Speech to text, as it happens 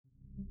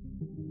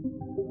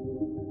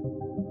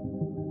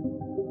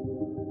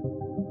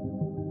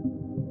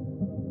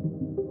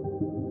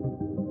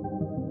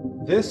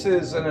This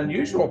is an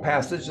unusual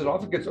passage that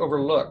often gets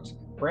overlooked.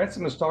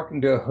 Ransom is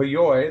talking to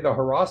Huyoi, the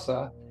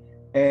Harasa,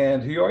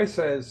 and Huyoi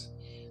says,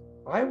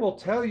 I will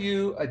tell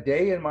you a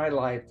day in my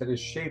life that has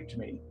shaped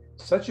me,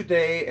 such a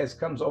day as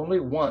comes only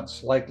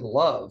once, like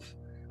love.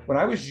 When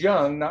I was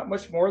young, not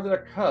much more than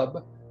a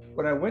cub,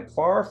 when I went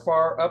far,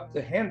 far up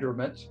the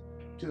Handramment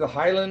to the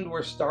highland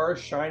where stars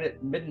shine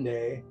at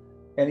midday,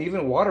 and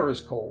even water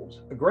is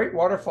cold, a great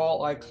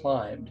waterfall I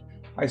climbed.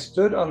 I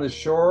stood on the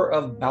shore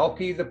of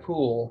Balki the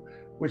pool,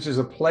 which is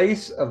a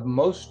place of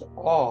most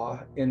awe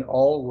in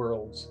all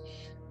worlds.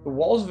 The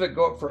walls of it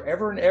go up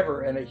forever and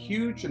ever, and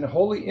huge and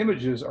holy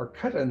images are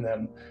cut in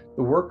them,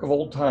 the work of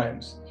old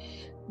times.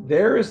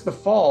 There is the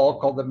fall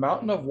called the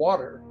Mountain of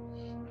Water.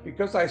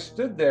 Because I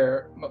stood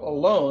there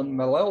alone,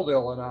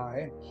 Maleldil and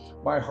I,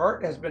 my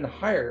heart has been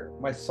higher,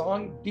 my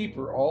song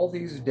deeper all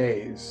these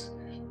days.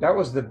 That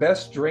was the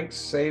best drink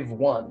save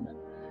one.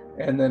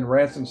 And then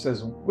Ransom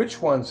says, which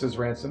one, says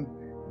Ransom?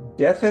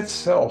 Death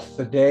itself,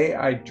 the day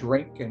I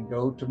drink and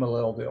go to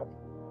Maleldil.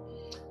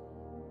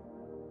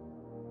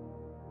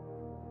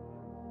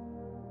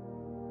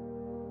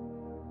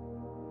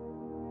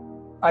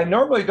 I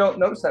normally don't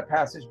notice that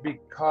passage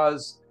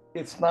because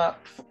it's not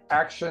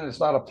action,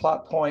 it's not a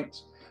plot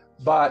point,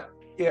 but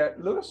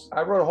Lewis,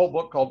 I wrote a whole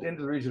book called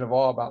Into the Region of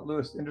Awe about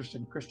Lewis' interest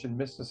in Christian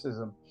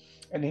mysticism.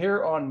 And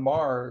here on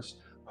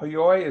Mars,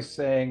 Huyoi is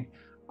saying,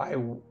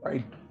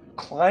 I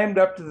climbed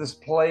up to this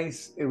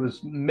place. It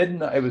was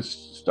midnight, it was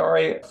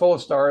starry, full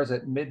of stars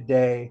at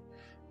midday.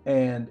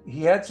 And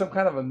he had some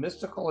kind of a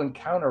mystical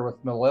encounter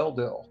with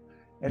Maleldil.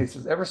 And he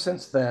says, ever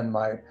since then,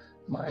 my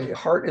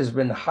heart has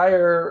been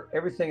higher.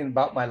 Everything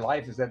about my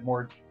life has had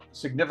more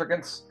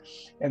significance.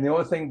 And the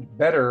only thing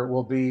better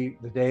will be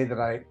the day that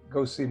I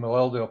go see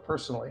Maleldil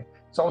personally.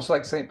 It's almost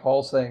like St.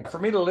 Paul saying, for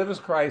me to live is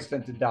Christ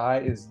and to die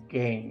is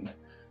gain.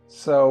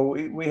 So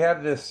we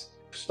have this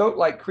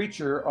stoat-like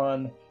creature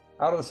on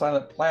Out of the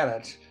Silent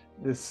Planet,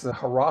 this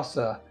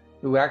Harasa,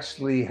 who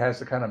actually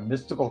has a kind of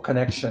mystical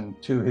connection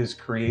to his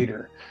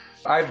creator.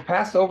 I've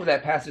passed over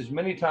that passage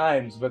many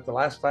times, but the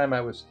last time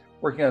I was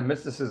working on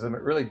mysticism,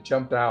 it really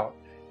jumped out.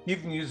 He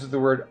even uses the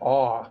word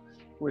awe,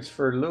 which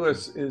for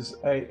Lewis is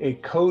a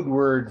code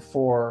word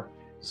for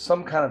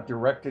some kind of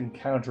direct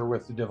encounter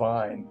with the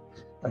divine.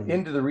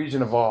 Into the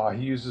Region of Awe,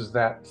 he uses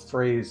that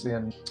phrase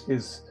in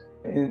his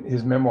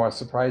memoir,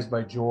 Surprised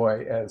by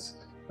Joy, as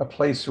a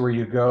place where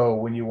you go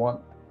when you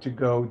want to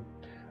go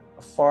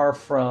far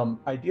from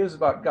ideas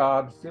about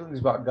God, feelings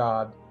about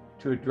God,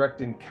 to a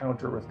direct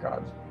encounter with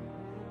God.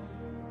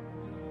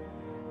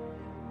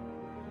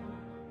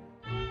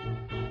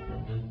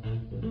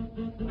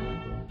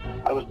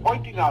 I was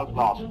pointing out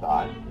last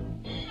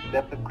time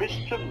that the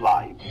Christian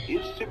life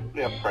is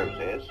simply a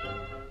process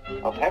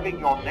of having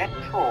your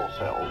natural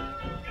self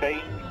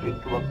changed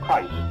into a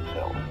Christ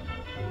self.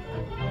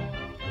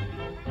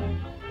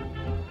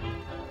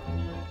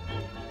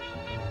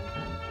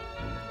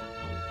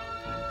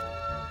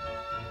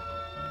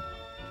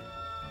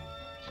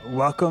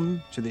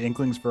 Welcome to the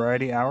Inklings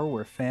Variety Hour,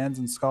 where fans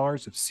and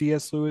scholars of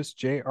C.S. Lewis,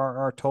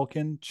 J.R.R.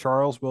 Tolkien,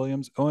 Charles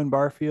Williams, Owen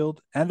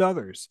Barfield, and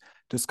others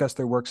discuss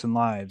their works and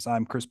lives.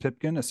 I'm Chris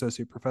Pipkin,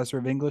 Associate Professor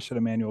of English at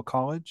Emmanuel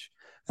College,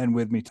 and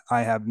with me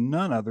I have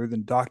none other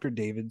than Dr.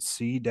 David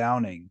C.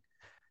 Downing.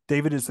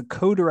 David is the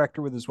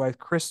co-director with his wife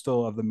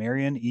Crystal of the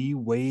Marion E.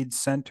 Wade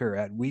Center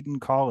at Wheaton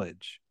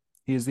College.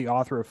 He is the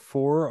author of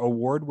 4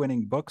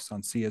 award-winning books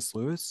on C.S.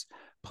 Lewis: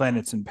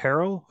 Planets in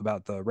Peril,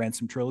 about the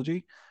Ransom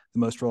trilogy, The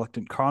Most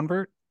Reluctant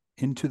Convert,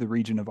 Into the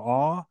Region of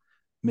Awe,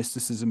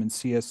 Mysticism in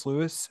C.S.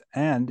 Lewis,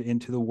 and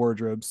Into the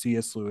Wardrobe,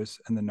 C.S. Lewis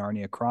and the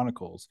Narnia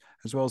Chronicles,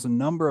 as well as a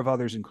number of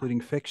others, including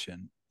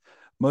fiction.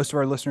 Most of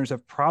our listeners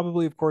have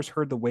probably, of course,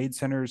 heard the Wade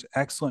Center's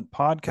excellent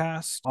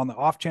podcast. On the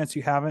off chance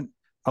you haven't,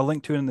 I'll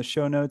link to it in the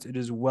show notes. It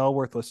is well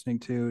worth listening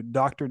to.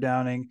 Dr.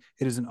 Downing,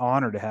 it is an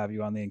honor to have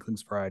you on the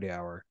Inklings Variety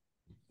Hour.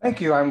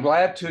 Thank you. I'm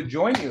glad to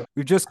join you.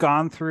 We've just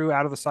gone through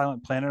Out of the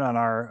Silent Planet on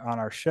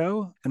our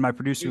show, and my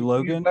producer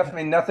Logan. You left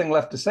me nothing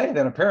left to say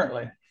then,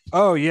 apparently.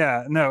 Oh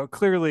yeah, no,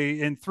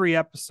 clearly in 3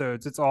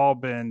 episodes it's all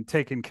been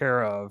taken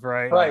care of,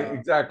 right? Right,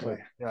 exactly.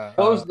 Yeah.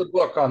 Close the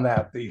book on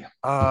that.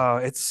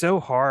 It's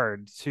so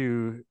hard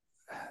to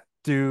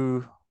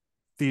do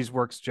these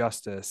works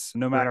justice,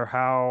 no matter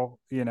how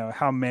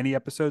many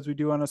episodes we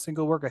do on a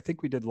single work. I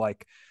think we did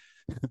like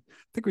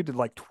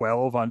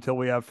 12 Until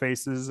We Have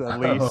Faces at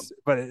least,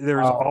 but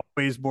there's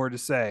always more to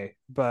say.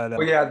 But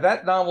well, yeah,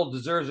 that novel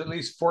deserves at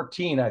least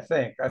 14, I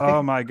think.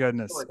 Oh my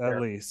goodness,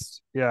 at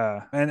least.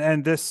 Yeah.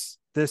 And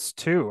this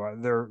too,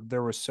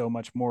 there was so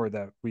much more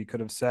that we could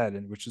have said,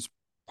 and which is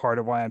part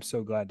of why I'm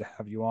so glad to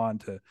have you on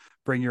to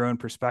bring your own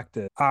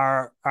perspective.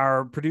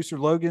 Our producer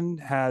Logan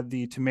had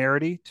the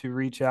temerity to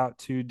reach out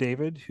to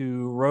David,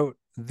 who wrote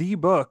the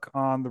book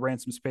on the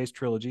Ransom Space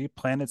Trilogy,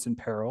 Planets in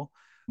Peril.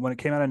 When it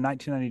came out in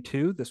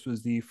 1992, this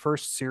was the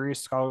first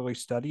serious scholarly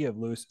study of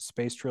Lewis'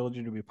 space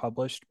trilogy to be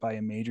published by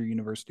a major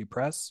university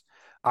press.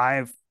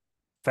 I've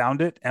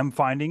found it, am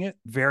finding it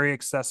very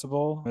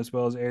accessible as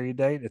well as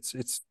erudite.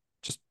 It's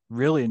just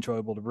really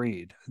enjoyable to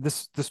read.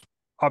 This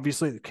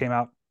obviously came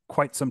out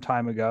quite some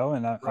time ago,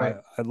 and Right.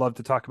 I'd love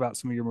to talk about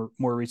some of your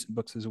more recent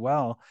books as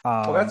well.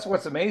 Well, that's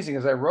what's amazing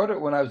is I wrote it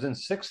when I was in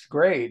sixth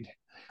grade,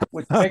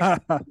 which makes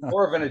it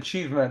more of an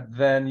achievement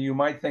than you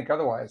might think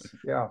otherwise.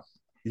 Yeah.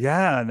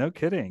 Yeah, no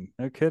kidding,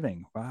 no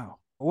kidding. Wow.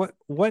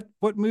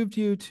 What moved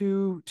you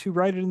to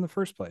write it in the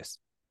first place?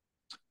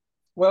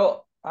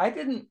 Well, I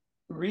didn't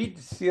read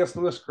C.S.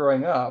 Lewis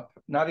growing up,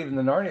 not even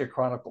the Narnia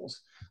Chronicles.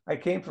 I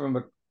came from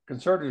a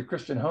conservative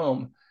Christian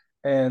home,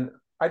 and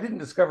I didn't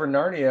discover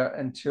Narnia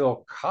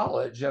until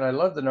college, and I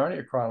loved the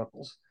Narnia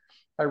Chronicles.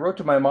 I wrote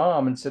to my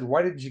mom and said,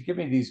 "Why did you give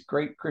me these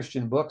great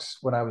Christian books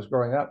when I was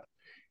growing up?"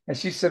 And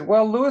she said,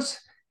 "Well, Lewis,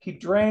 he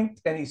drank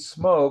and he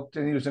smoked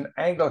and he was an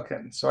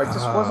Anglican. So I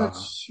just wasn't Ah,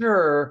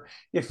 sure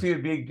if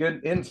he'd be a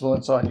good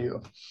influence on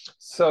you."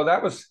 So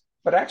that was,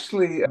 but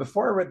actually,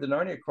 before I read the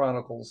Narnia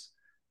Chronicles,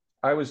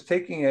 I was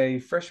taking a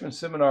freshman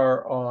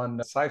seminar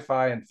on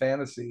sci-fi and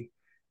fantasy,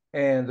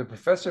 and the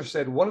professor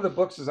said, "One of the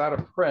books is out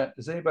of print.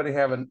 Does anybody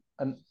have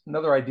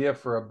another idea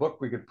for a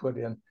book we could put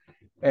in?"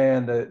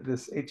 And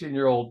this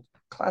 18-year-old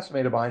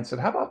classmate of mine said,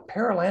 "How about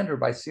Perelandra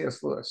by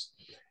C.S. Lewis?"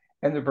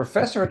 And the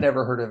professor had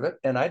never heard of it,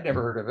 and I'd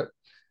never heard of it.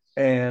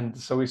 And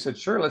so we said,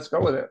 "Sure, let's go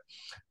with it."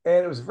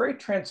 And it was very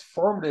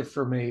transformative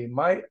for me.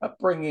 My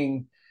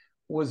upbringing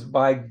was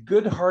by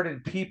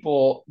good-hearted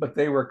people, but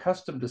they were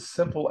accustomed to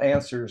simple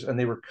answers and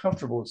they were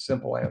comfortable with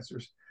simple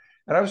answers.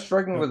 And I was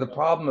struggling yep. with the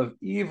problem of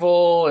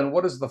evil and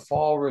what does the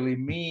fall really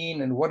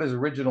mean and what is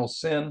original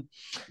sin.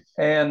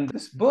 And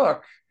this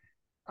book,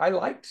 I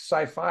liked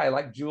sci-fi, I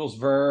liked Jules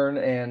Verne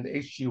and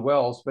H.G.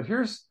 Wells, but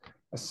here's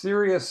a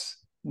serious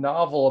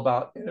novel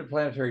about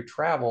interplanetary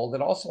travel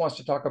that also wants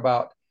to talk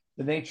about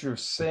the nature of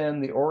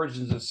sin, the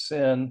origins of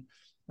sin,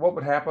 what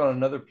would happen on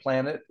another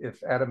planet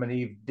if Adam and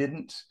Eve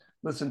didn't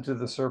listen to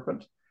the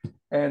serpent.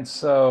 And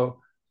so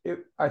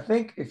I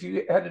think if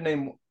you had to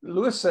name,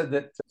 Lewis said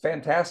that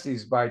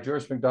Phantastes by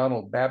George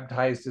MacDonald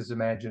baptized his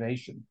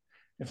imagination.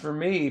 And for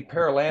me,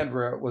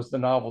 Perelandra was the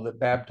novel that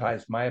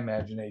baptized my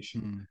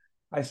imagination. Mm.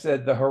 I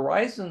said the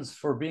horizons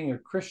for being a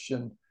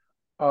Christian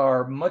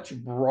are much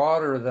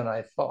broader than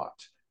I thought,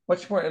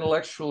 much more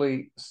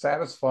intellectually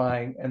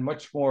satisfying and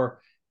much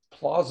more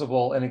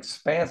plausible and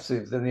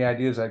expansive than the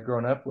ideas I'd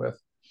grown up with.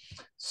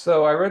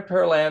 So I read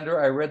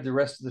Perelandra, I read the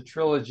rest of the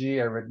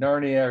trilogy, I read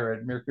Narnia, I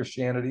read Mere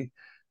Christianity.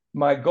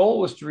 My goal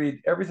was to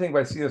read everything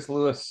by C.S.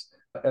 Lewis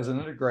as an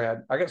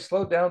undergrad. I got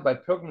slowed down by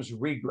Pilgrim's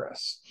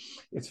Regress.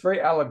 It's very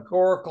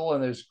allegorical,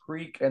 and there's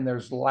Greek and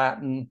there's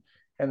Latin,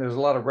 and there's a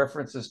lot of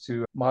references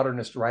to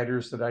modernist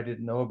writers that I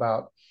didn't know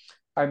about.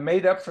 I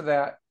made up for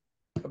that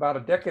about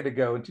a decade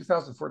ago. In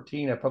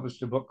 2014, I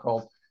published a book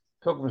called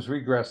Pilgrim's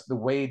Regress, the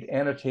Wade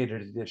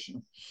Annotated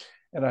Edition.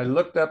 And I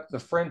looked up the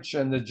French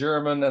and the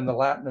German and the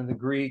Latin and the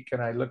Greek,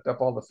 and I looked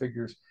up all the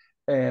figures.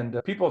 And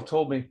people have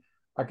told me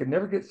I could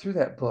never get through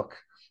that book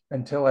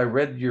until I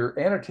read your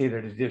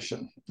annotated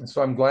edition. And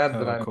so I'm glad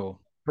that Oh, I'm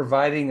cool.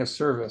 providing a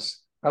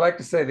service. I like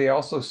to say they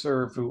also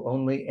serve who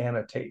only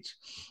annotate,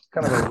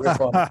 kind of a riff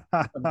on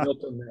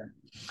Milton there.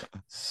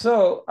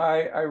 So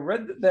I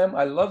read them.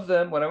 I loved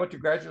them. When I went to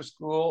graduate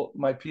school,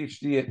 my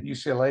PhD at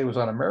UCLA was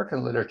on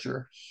American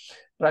literature.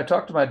 But I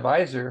talked to my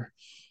advisor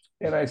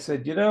and I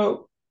said,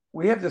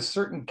 we have this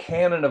certain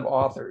canon of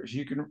authors.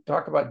 You can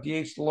talk about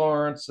D.H.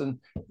 Lawrence and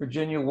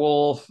Virginia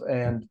Woolf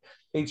and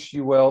H.G.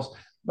 Wells,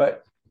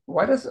 but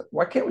why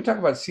can't we talk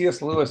about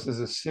C.S. Lewis as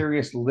a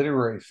serious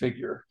literary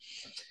figure?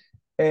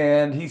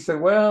 And he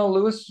said, well,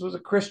 Lewis was a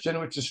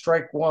Christian, which is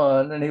strike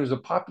one, and he was a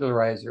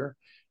popularizer.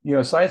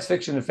 Science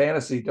fiction and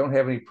fantasy don't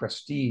have any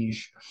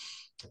prestige.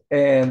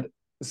 And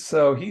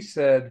so he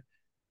said,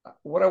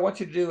 what I want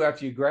you to do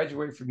after you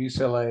graduate from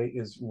UCLA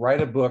is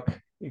write a book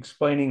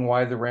explaining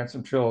why the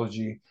Ransom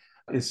trilogy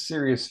is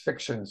serious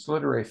fiction. It's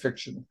literary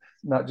fiction,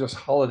 not just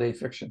holiday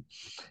fiction.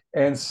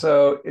 And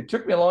so it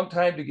took me a long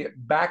time to get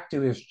back to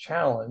his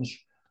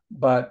challenge,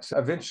 but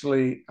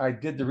eventually I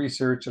did the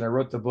research and I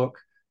wrote the book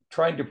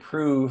trying to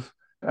prove,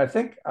 I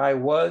think I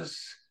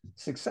was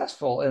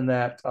successful in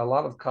that a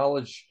lot of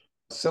college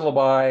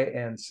syllabi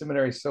and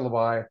seminary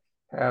syllabi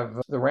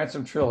have the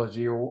Ransom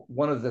trilogy, or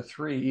one of the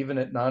three, even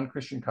at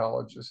non-Christian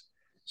colleges.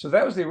 So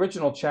that was the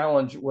original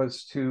challenge,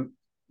 was to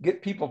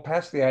get people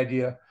past the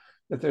idea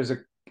that there's a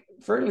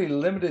fairly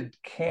limited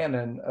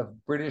canon of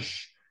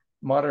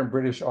modern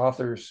British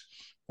authors,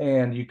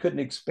 and you couldn't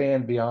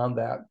expand beyond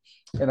that.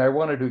 And I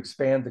wanted to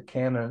expand the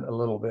canon a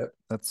little bit.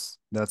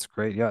 That's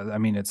great. Yeah, I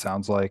mean, it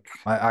sounds like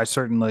I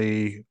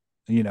certainly,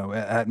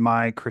 at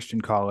my Christian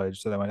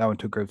college that I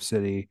went to Grove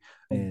City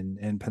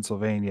in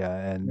Pennsylvania,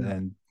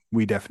 and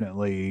we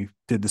definitely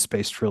did the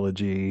space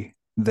trilogy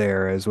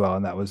there as well,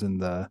 and that was in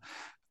the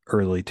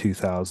early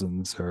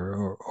 2000s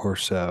or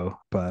so.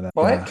 But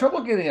well, I had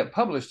trouble getting it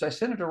published. I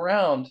sent it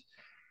around,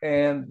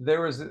 and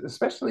there was,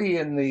 especially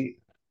in the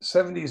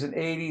 70s and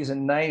 80s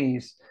and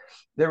 90s,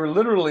 there were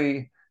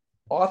literally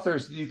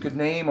authors that you could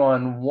name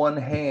on one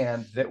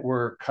hand that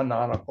were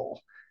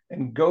canonical,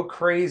 and go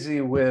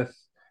crazy with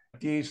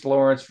D.H.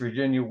 Lawrence,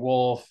 Virginia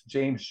Woolf,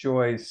 James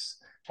Joyce,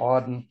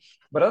 Auden,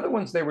 but other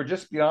ones, they were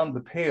just beyond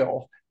the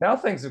pale. Now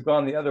things have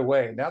gone the other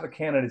way. Now the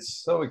canon is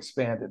so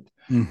expanded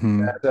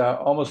that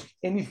almost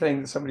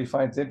anything that somebody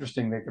finds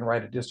interesting, they can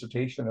write a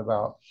dissertation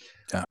about.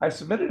 Yeah. I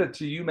submitted it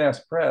to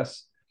UMass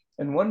Press,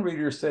 and one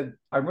reader said,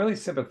 I'm really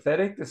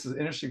sympathetic. This is an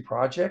interesting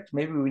project.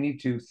 Maybe we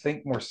need to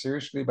think more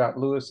seriously about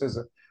Lewis as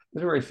a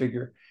literary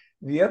figure.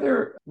 The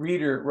other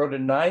reader wrote a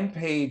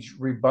 9-page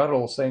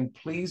rebuttal saying,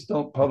 please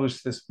don't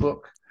publish this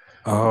book.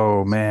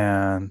 Oh,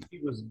 man. He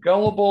was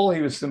gullible.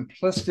 He was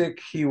simplistic.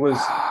 He was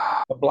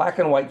a black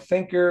and white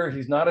thinker.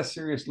 He's not a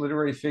serious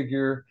literary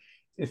figure.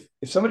 If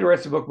somebody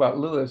writes a book about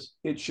Lewis,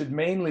 it should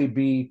mainly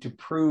be to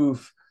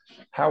prove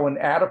how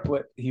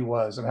inadequate he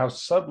was and how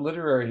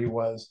subliterary he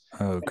was.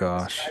 Oh,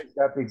 gosh. This guy's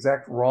got the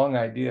exact wrong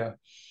idea.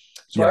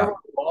 So I wrote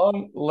a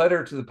long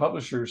letter to the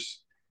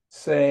publishers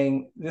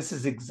saying, this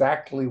is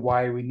exactly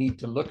why we need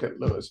to look at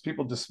Lewis.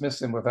 People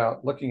dismiss him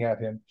without looking at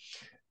him.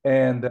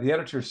 And the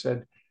editor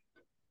said,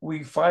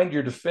 we find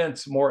your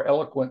defense more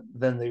eloquent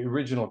than the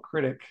original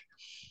critic.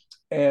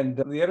 And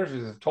the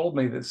editors have told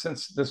me that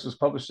since this was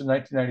published in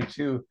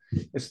 1992,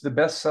 it's the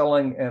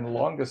best-selling and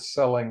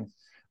longest-selling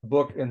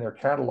book in their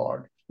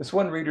catalog. This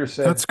one reader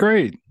said, that's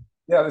great.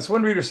 Yeah, this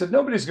one reader said,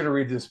 nobody's going to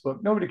read this book.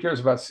 Nobody cares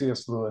about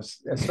C.S.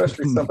 Lewis,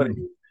 especially somebody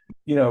who,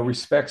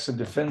 respects and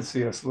defends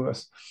C.S.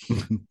 Lewis.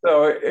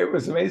 So it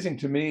was amazing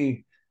to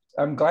me.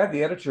 I'm glad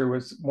the editor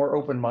was more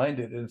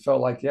open-minded and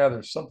felt like, yeah,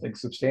 there's something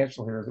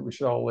substantial here that we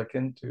should all look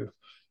into.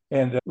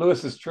 And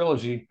Lewis's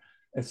trilogy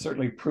has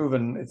certainly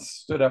proven it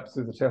stood up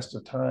through the test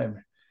of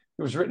time.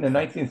 It was written in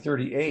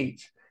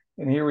 1938,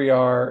 and here we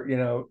are,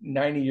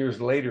 90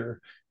 years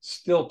later,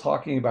 still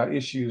talking about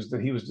issues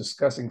that he was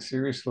discussing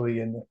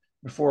seriously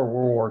before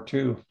World War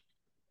II.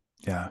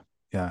 Yeah.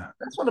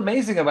 That's what's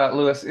amazing about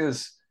Lewis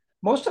is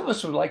most of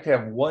us would like to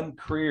have one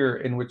career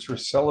in which we're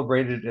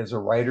celebrated as a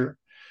writer,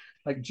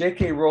 like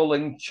J.K.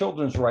 Rowling,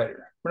 children's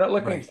writer. We're not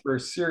looking for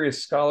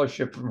serious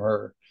scholarship from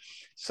her.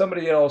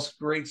 Somebody else,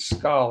 great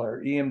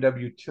scholar,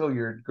 E.M.W.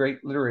 Tilliard,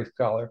 great literary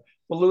scholar.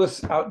 Well,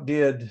 Lewis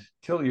outdid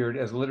Tilliard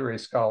as a literary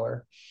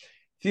scholar.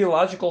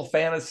 Theological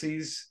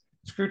fantasies,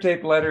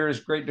 Screwtape Letters,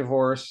 Great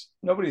Divorce.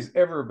 Nobody's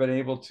ever been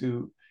able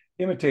to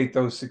imitate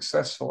those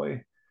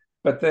successfully.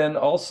 But then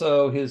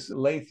also his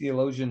lay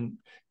theologian,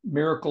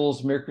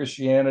 Miracles, Mere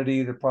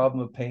Christianity, The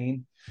Problem of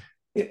Pain.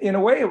 In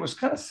a way, it was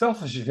kind of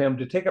selfish of him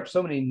to take up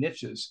so many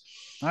niches.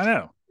 I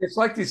know. It's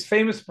like these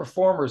famous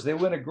performers. They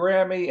win a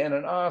Grammy and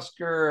an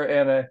Oscar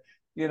and a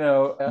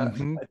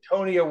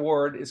Tony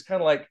Award. It's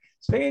kind of like,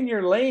 stay in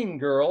your lane,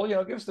 girl.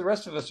 Gives the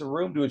rest of us a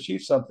room to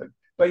achieve something.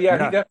 But he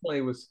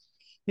definitely was.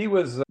 He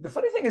was. The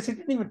funny thing is, he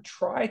didn't even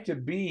try to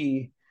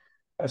be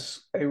a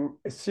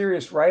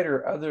serious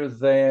writer other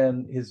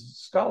than his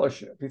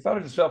scholarship. He thought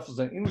of himself as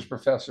an English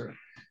professor,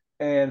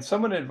 and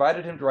someone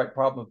invited him to write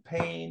Problem of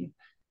Pain.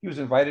 He was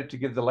invited to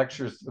give the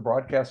lectures, the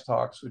broadcast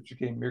talks, which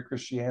became Mere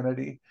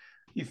Christianity.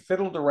 He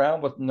fiddled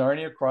around with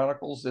Narnia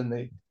Chronicles in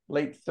the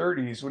late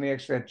 30s when he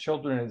actually had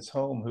children in his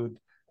home who'd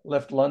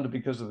left London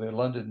because of the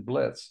London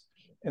Blitz.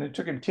 And it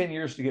took him 10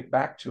 years to get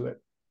back to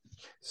it.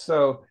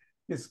 So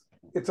it's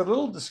a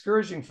little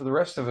discouraging for the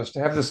rest of us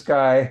to have this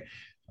guy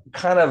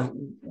kind of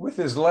with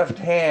his left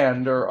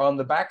hand or on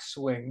the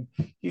backswing.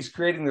 He's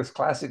creating this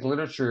classic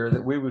literature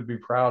that we would be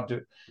proud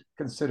to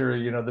consider,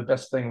 the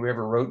best thing we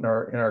ever wrote in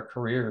our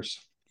careers.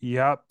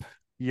 Yep.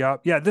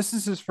 Yeah, this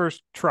is his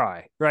first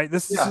try, right?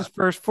 This is his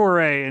first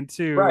foray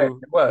into,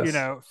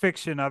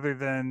 fiction other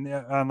than,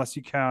 unless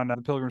you count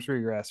The Pilgrim's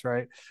Regress,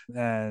 right?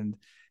 And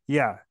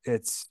yeah,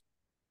 it's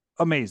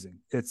amazing.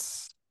 I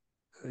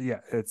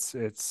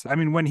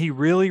mean, when he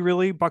really,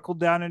 really buckled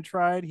down and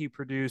tried, he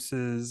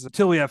produces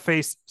Till We Have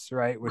Faces,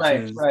 right? Which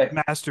is a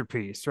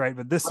masterpiece, right?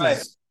 But this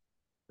is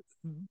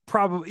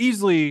probably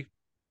easily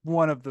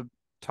one of the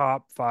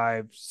top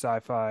 5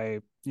 sci-fi,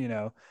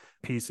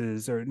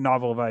 pieces or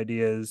novel of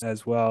ideas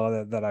as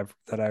well that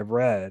I've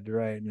read,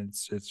 right? And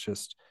it's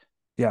just,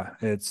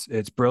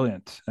 it's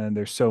brilliant, and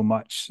there's so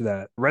much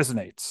that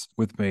resonates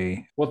with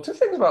me. Well, 2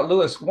 things about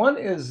Lewis. One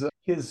is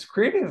his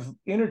creative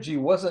energy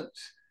wasn't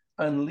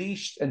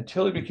unleashed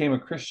until he became a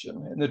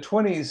Christian. In the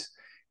 20s,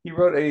 he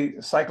wrote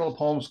a cycle of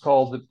poems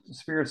called The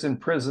Spirits in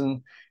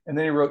Prison, and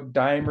then he wrote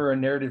Dimer, a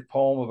narrative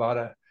poem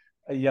about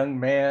a young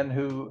man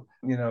who,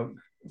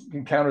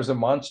 encounters a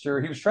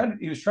monster. He was trying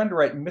to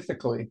write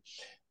mythically,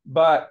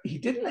 but he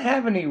didn't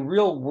have any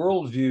real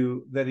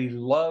worldview that he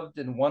loved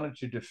and wanted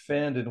to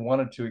defend and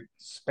wanted to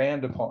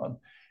expand upon.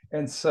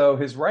 And so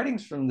his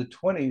writings from the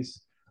 20s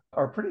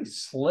are pretty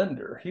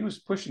slender. He was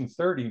pushing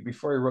 30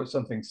 before he wrote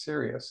something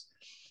serious.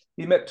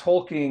 He met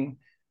Tolkien,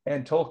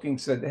 and Tolkien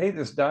said, hey,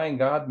 this dying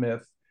God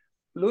myth,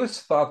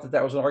 Lewis thought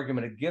that was an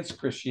argument against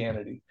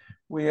Christianity.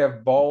 We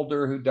have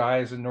Balder, who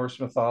dies in Norse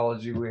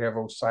mythology. We have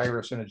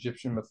Osiris in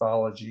Egyptian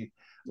mythology.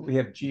 We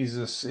have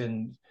Jesus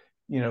in,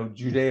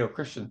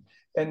 Judeo-Christian.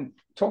 And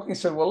Tolkien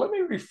said, well, let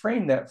me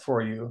reframe that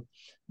for you.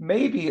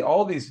 Maybe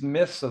all these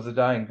myths of the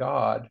dying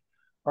God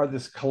are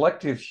this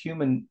collective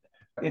human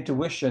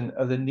intuition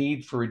of the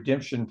need for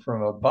redemption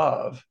from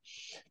above.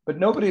 But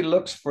nobody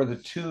looks for the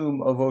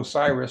tomb of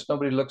Osiris.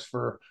 Nobody looks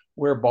for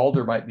where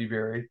Balder might be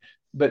buried.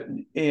 But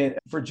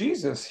for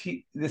Jesus,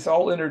 this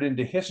all entered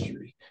into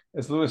history.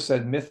 As Lewis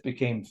said, myth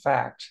became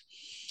fact.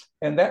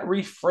 And that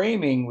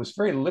reframing was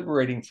very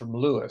liberating from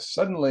Lewis.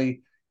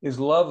 Suddenly, his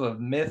love of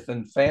myth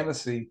and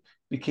fantasy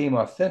became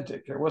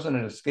authentic. It wasn't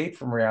an escape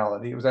from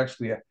reality. It was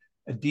actually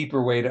a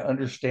deeper way to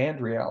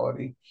understand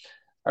reality.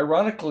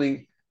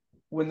 Ironically,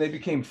 when they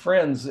became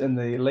friends in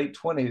the late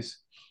 20s,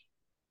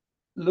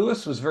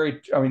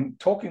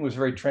 Tolkien was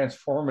very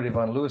transformative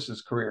on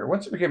Lewis's career.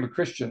 Once he became a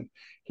Christian,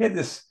 he had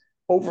this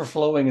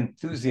overflowing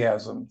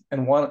enthusiasm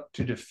and wanted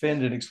to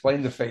defend and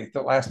explain the faith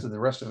that lasted the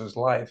rest of his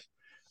life.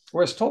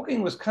 Whereas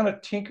Tolkien was kind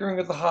of tinkering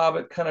with The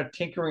Hobbit, kind of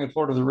tinkering with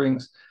Lord of the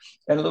Rings.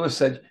 And Lewis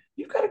said,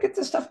 you've got to get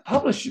this stuff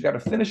published. You got to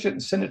finish it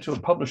and send it to a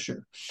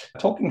publisher.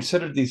 Tolkien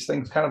considered these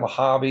things kind of a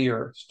hobby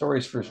or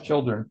stories for his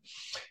children.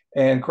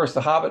 And of course,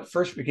 The Hobbit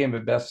first became a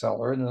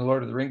bestseller, and then The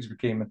Lord of the Rings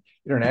became an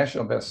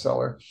international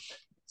bestseller.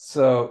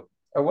 So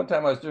at one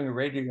time I was doing a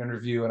radio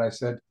interview and I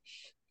said,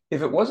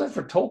 if it wasn't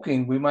for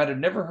Tolkien, we might have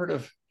never heard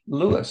of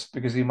Lewis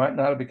because he might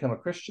not have become a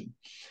Christian.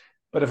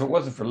 But if it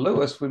wasn't for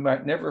Lewis, we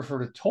might never have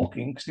heard of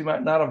Tolkien because he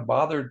might not have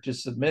bothered to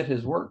submit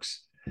his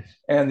works.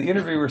 And the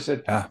interviewer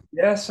said,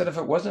 yes, and if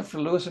it wasn't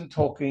for Lewis and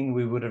Tolkien,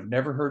 we would have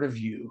never heard of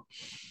you.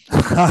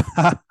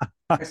 I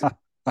said,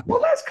 well,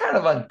 that's kind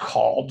of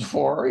uncalled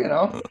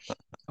for,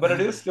 but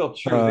it is still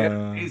true. They had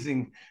an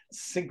amazing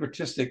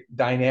syncretistic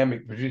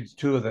dynamic between the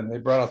two of them. They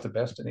brought out the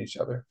best in each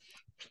other.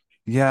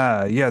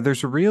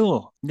 There's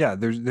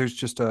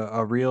just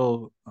a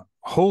real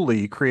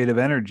holy creative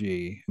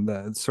energy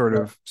that's sort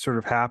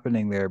of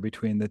happening there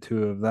between the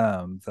two of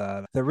them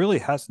that really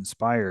has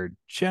inspired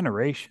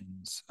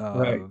generations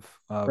of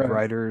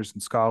writers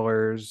and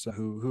scholars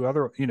who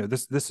other,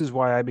 this is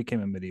why I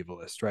became a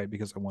medievalist, right?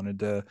 Because I wanted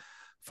to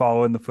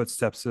follow in the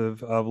footsteps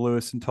of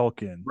Lewis and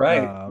Tolkien.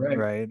 Right.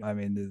 I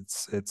mean,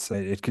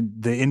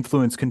 the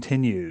influence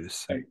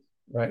continues.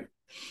 Right.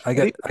 I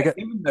get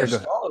even their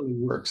scholarly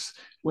works.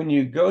 When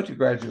you go to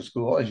graduate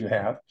school, as you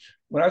have,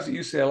 when I was at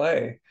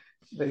UCLA,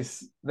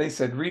 they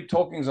said read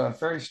Tolkien's On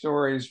Fairy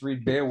Stories,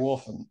 read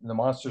Beowulf and The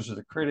Monsters of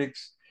the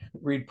Critics,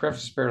 read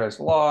Preface to Paradise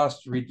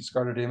Lost, read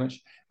Discarded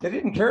Image. They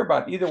didn't care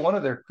about either one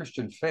of their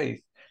Christian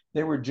faith.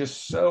 They were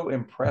just so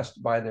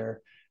impressed by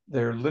their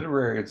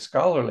literary and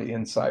scholarly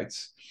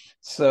insights.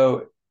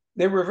 So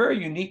they were very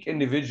unique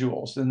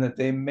individuals in that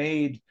they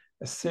made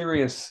a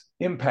serious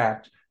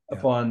impact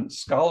upon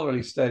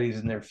scholarly studies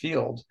in their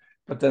field,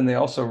 but then they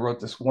also wrote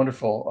this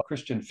wonderful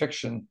Christian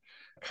fiction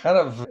kind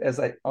of as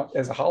a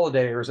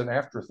holiday or as an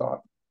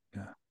afterthought.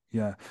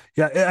 Yeah.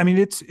 I mean,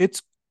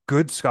 it's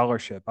good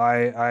scholarship.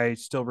 I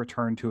still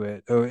return to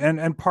it.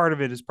 And part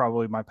of it is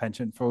probably my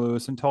penchant for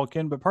Lewis and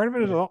Tolkien, but part of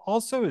it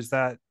also is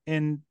that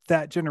in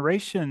that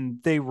generation,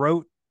 they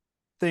wrote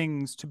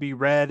things to be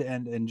read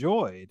and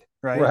enjoyed,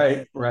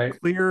 right? Right.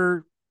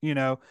 Clear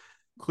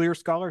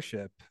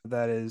scholarship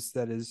that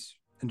is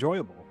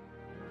enjoyable.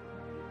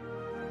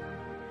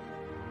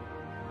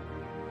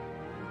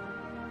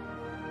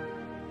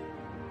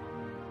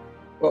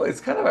 Well,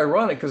 it's kind of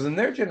ironic because in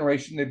their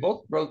generation, they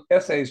both wrote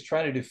essays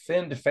trying to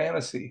defend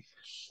fantasy.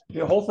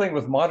 The whole thing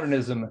with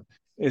modernism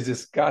is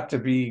it's got to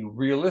be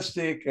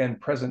realistic and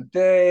present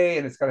day,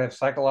 and it's got to have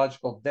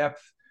psychological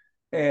depth.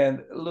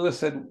 And Lewis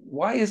said,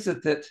 why is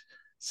it that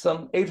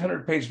some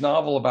 800-page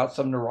novel about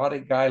some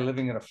neurotic guy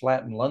living in a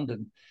flat in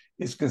London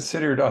is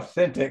considered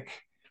authentic,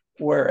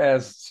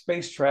 whereas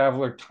space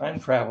travel or time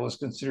travel is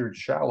considered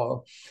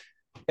shallow?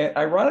 And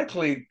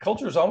ironically,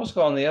 culture has almost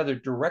gone the other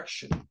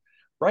direction.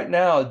 Right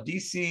now,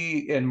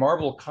 DC and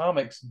Marvel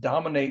comics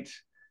dominate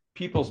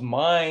people's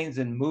minds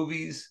and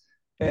movies,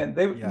 and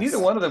neither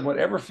one of them would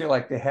ever feel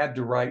like they had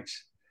to write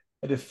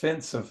a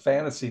defense of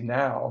fantasy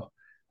now.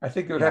 I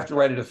think they would have to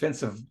write a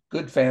defense of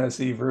good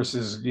fantasy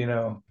versus,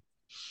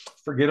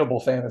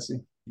 forgettable fantasy.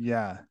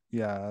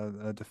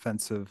 A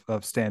defense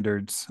of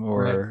standards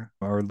or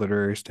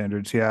literary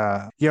standards.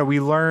 We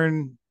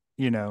learn,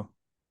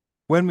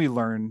 when we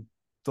learn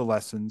the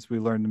lessons, we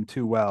learn them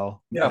too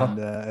well,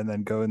 and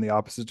then go in the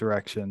opposite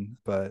direction.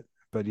 But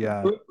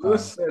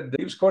Lewis said,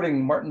 he was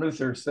quoting Martin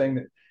Luther saying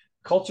that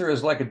culture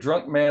is like a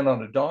drunk man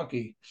on a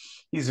donkey.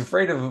 He's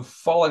afraid of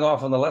falling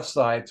off on the left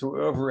side, so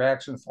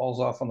overreacts and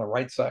falls off on the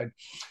right side.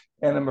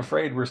 And I'm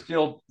afraid we're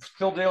still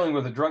dealing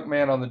with a drunk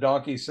man on the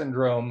donkey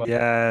syndrome.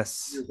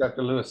 Yes,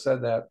 Dr. Lewis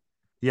said that.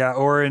 Yeah,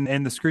 or in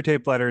the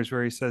Screwtape Letters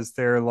where he says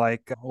they're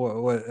like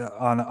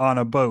on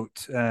a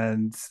boat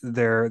and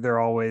they're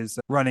always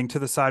running to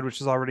the side,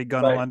 which is already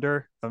gunnel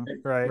under them,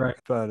 right?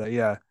 But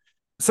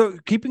So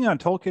keeping on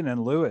Tolkien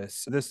and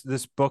Lewis,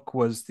 this book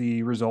was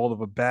the result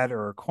of a bet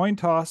or a coin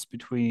toss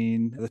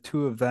between the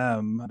two of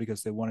them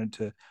because they wanted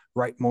to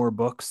write more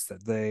books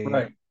that they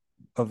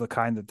of the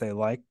kind that they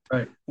liked.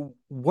 Right.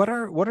 What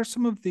are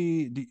some of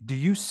do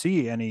you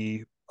see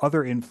any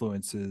other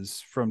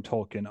influences from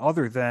Tolkien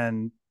other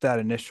than that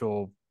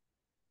initial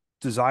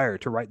desire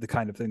to write the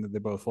kind of thing that they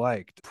both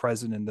liked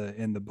present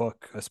in the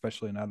book,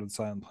 especially in Out of the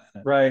Silent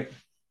Planet? Right.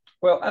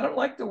 Well, I don't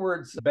like the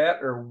words bet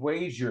or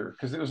wager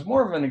because it was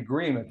more of an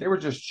agreement. They were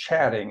just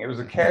chatting. It was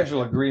a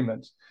casual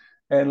agreement.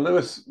 And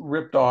Lewis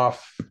ripped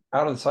off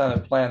Out of the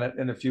Silent Planet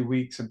in a few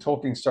weeks, and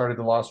Tolkien started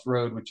The Lost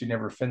Road, which he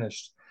never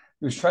finished.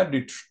 He was trying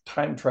to do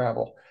time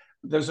travel.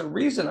 There's a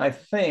reason I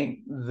think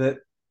that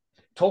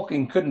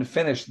Tolkien couldn't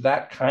finish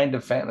that kind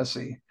of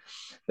fantasy.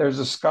 There's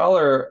a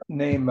scholar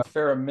named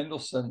Farah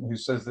Mendelssohn who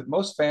says that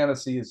most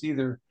fantasy is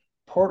either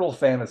portal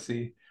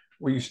fantasy,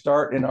 where you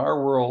start in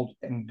our world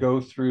and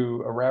go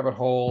through a rabbit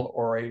hole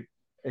or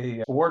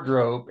a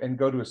wardrobe and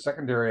go to a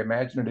secondary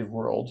imaginative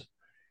world.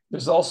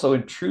 There's also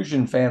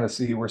intrusion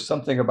fantasy, where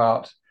something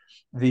about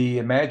the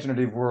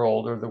imaginative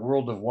world or the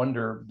world of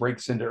wonder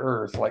breaks into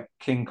Earth, like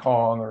King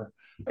Kong or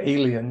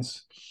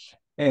aliens.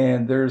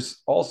 And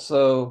there's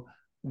also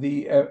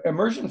the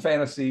immersion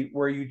fantasy,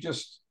 where you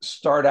just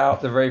start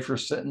out the very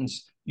first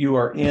sentence, you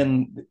are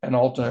in an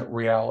alternate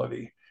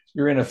reality.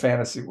 You're in a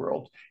fantasy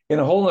world. In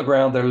a hole in the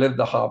ground, there lived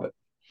the Hobbit.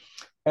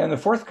 And the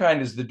fourth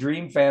kind is the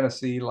dream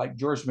fantasy, like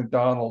George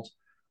MacDonald,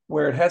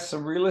 where it has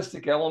some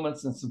realistic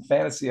elements and some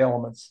fantasy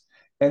elements,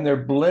 and they're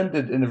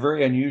blended in a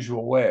very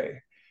unusual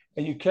way.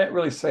 And you can't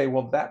really say,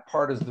 well, that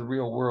part is the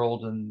real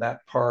world and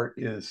that part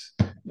is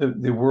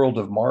the world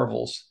of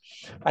marvels.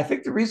 I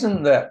think the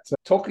reason that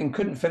Tolkien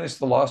couldn't finish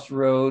The Lost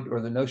Road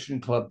or the Notion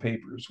Club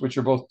Papers, which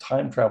are both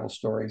time travel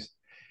stories,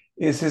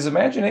 is his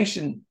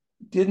imagination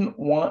didn't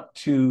want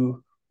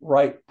to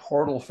write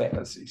portal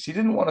fantasies. He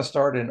didn't want to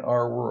start in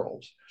our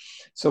world.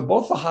 So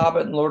both The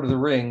Hobbit and Lord of the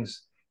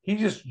Rings, he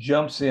just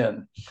jumps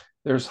in.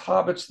 There's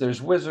hobbits,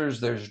 there's wizards,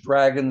 there's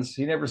dragons.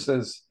 He never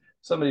says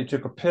somebody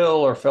took a pill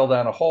or fell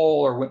down a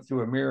hole or went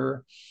through a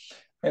mirror.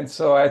 And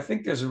so I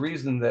think there's a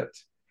reason that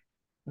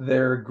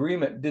their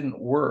agreement didn't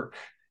work,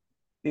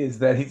 is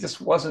that he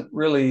just wasn't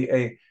really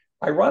a,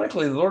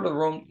 ironically, Lord of the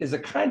Rings is a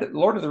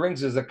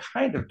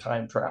kind of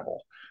time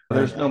travel.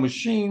 There's no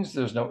machines,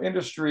 there's no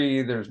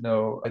industry, there's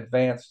no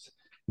advanced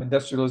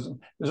industrialism.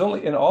 There's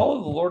only, in all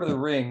of the Lord of the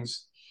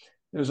Rings,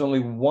 there's only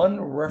one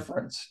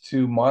reference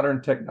to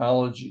modern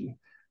technology.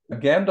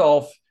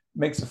 Gandalf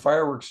makes a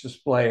fireworks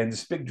display, and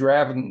this big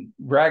dragon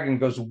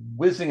goes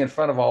whizzing in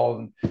front of all of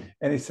them.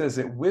 And he says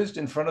it whizzed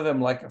in front of them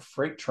like a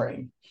freight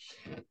train.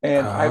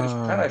 And I was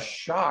kind of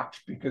shocked,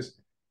 because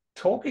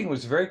Tolkien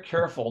was very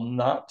careful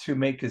not to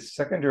make his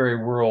secondary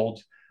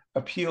world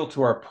appeal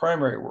to our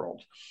primary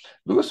world.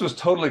 Lewis was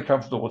totally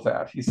comfortable with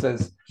that. He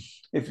says,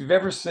 if you've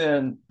ever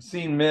seen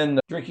men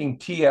drinking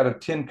tea out of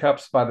tin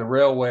cups by the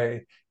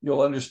railway,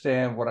 you'll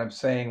understand what I'm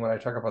saying when I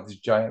talk about these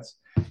giants.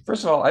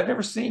 First of all, I've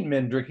never seen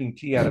men drinking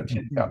tea out of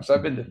tin cups.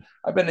 I've been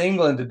to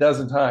England a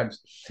dozen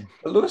times.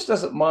 But Lewis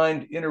doesn't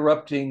mind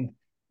interrupting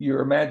your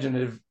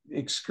imaginative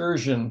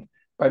excursion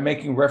by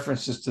making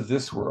references to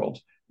this world,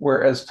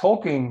 whereas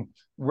Tolkien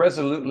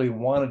resolutely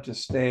wanted to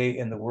stay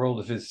in the world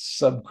of his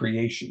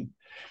subcreation.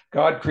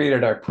 God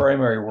created our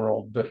primary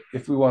world, but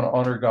if we want to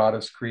honor God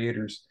as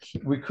creators,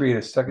 we create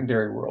a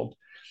secondary world.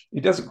 He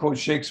doesn't quote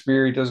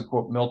Shakespeare, he doesn't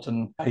quote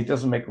Milton, he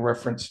doesn't make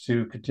reference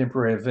to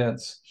contemporary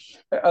events.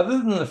 Other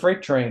than the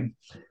freight train,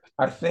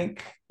 I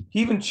think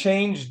he even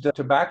changed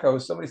tobacco.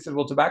 Somebody said,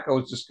 well, tobacco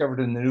was discovered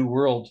in the New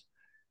World,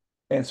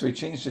 and so he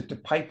changed it to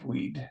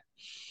pipeweed.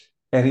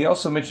 And he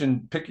also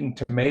mentioned picking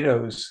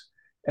tomatoes,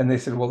 and they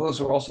said, well, those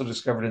were also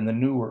discovered in the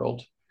New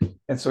World.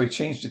 And so he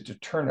changed it to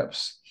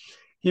turnips.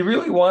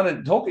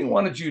 Tolkien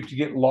wanted you to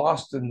get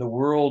lost in the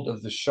world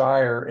of the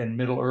Shire and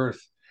Middle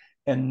Earth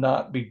and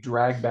not be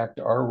dragged back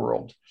to our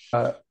world.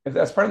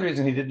 That's part of the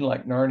reason he didn't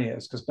like Narnia,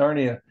 is because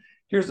Narnia,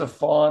 here's a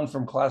faun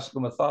from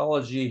classical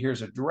mythology,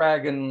 here's a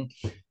dragon,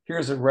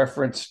 here's a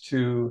reference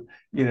to,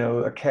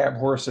 a cab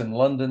horse in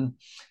London.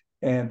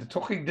 And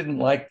Tolkien didn't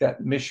like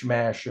that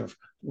mishmash of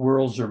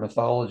worlds or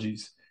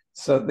mythologies.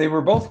 So they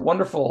were both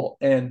wonderful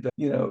and,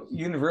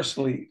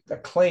 universally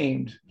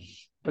acclaimed,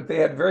 but they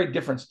had very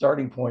different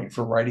starting point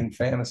for writing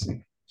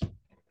fantasy.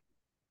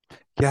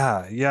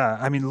 Yeah.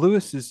 I mean,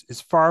 Lewis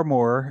is far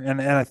more,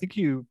 and I think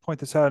you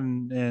point this out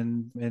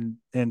in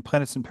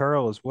Planets in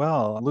Peril as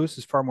well. Lewis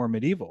is far more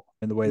medieval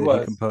in the way that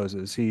he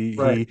composes.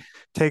 He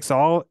takes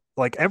all,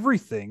 like,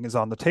 everything is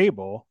on the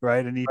table,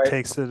 right? And he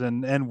takes it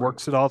and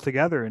works it all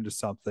together into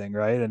something,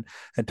 right? And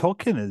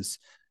Tolkien is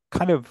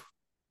kind of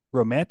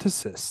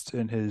romanticist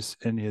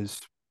in his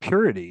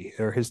purity,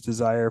 or his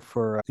desire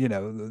for,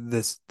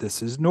 this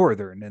is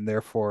northern, and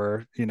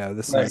therefore,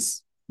 this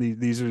is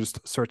these are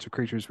the sorts of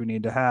creatures we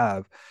need to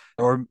have.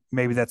 Or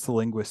maybe that's the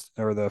linguist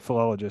or the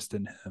philologist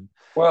in him.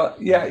 Well,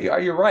 yeah,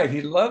 you're right.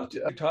 He loved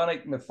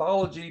Teutonic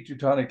mythology,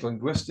 Teutonic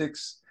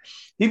linguistics.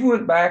 He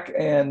went back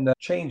and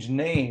changed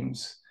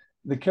names.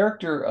 The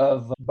character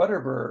of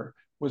Butterbur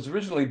was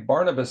originally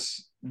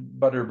Barnabas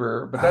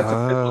Butterbur, but that's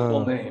a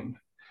biblical name.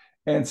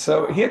 And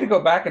so he had to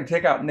go back and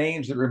take out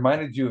names that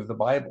reminded you of the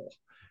Bible.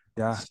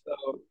 Yeah.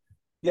 So,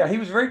 yeah, he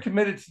was very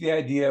committed to the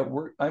idea,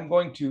 I'm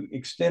going to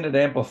extend and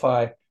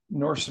amplify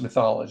Norse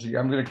mythology.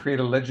 I'm going to create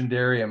a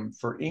legendarium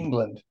for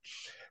England.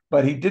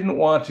 But he didn't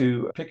want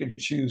to pick and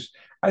choose.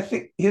 I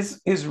think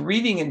his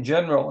reading in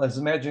general, his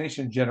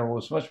imagination in general,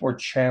 was much more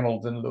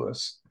channeled than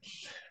Lewis.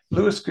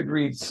 Lewis could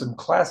read some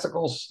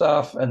classical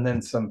stuff and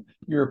then some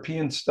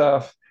European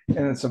stuff and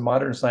then some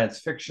modern science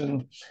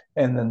fiction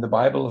and then the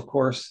Bible, of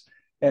course.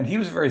 And he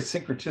was very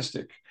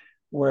syncretistic,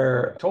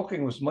 where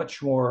Tolkien was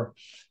much more,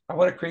 I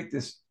want to create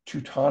this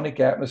Teutonic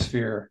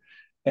atmosphere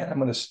and I'm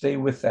going to stay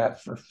with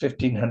that for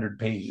 1,500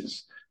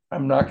 pages.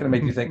 I'm not going to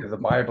make you think of the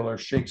Bible or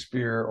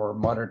Shakespeare or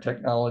modern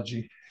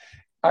technology.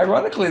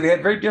 Ironically, they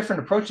had very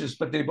different approaches,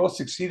 but they both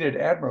succeeded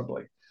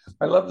admirably.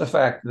 I love the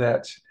fact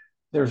that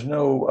there's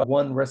no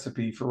one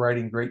recipe for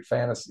writing great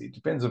fantasy. It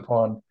depends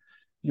upon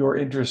your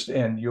interest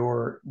and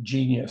your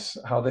genius,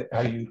 how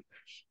you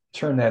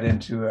turn that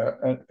into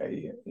a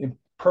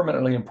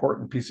permanently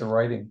important piece of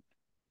writing.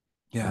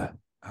 Yeah,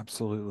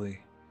 absolutely.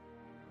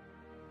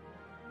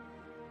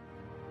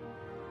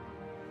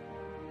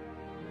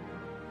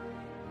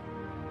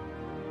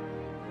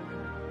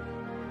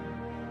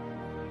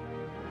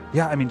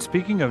 Yeah, I mean,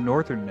 speaking of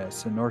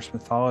northernness and Norse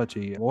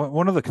mythology,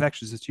 one of the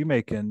connections that you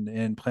make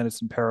in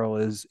Planets in Peril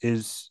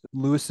is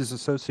Lewis's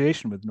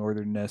association with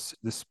northernness.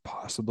 This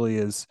possibly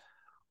is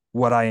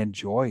what I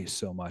enjoy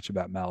so much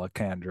about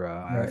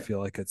Malacandra. I Right, feel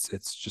like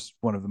it's just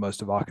one of the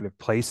most evocative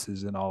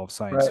places in all of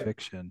science right,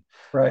 fiction.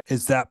 right.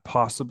 Is that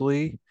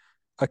possibly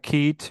a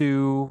key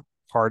to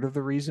part of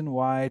the reason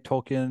why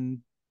Tolkien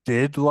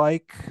did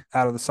like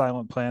Out of the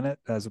Silent Planet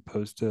as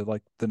opposed to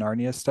like the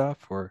Narnia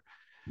stuff? Or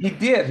He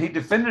did. He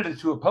defended it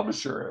to a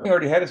publisher. He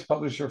already had his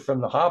publisher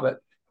from The Hobbit,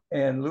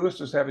 and Lewis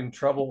was having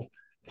trouble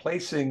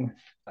placing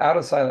Out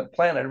of Silent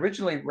Planet.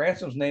 Originally,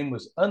 Ransom's name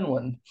was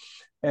Unwin,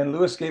 and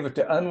Lewis gave it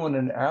to Unwin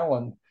and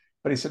Allen.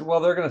 But he said, well,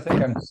 they're going to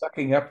think I'm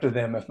sucking up to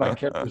them if my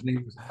character's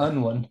name is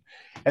Unwin.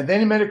 And then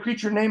he made a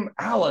creature named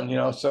Alan,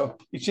 so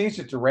he changed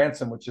it to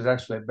Ransom, which is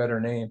actually a better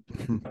name.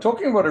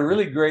 Talking about a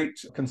really great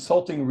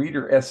consulting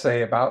reader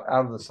essay about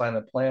Out of the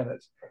Silent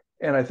Planet.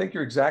 And I think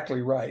you're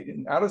exactly right.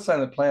 In Out of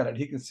Silent Planet,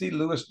 he can see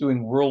Lewis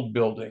doing world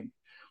building.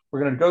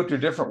 We're going to go to a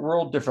different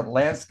world, different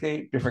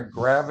landscape, different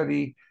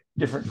gravity,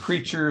 different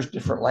creatures,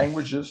 different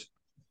languages.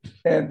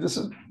 And this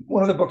is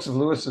one of the books of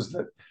Lewis's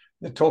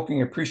that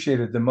Tolkien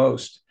appreciated the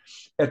most.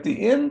 At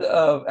the end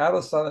of Out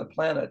of Silent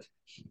Planet,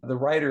 the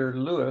writer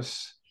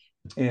Lewis,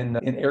 in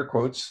air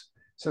quotes,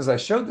 says, I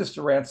showed this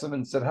to Ransom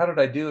and said, how did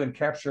I do in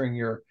capturing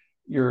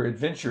your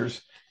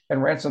adventures?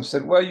 And Ransom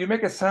said, well, you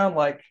make it sound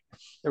like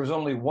there was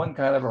only one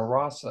kind of a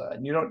rasa,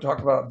 and you don't talk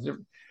about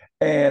different.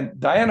 And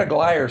Diana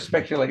Glyer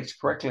speculates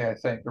correctly, I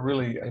think, a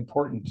really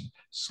important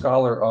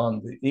scholar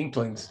on the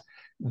Inklings,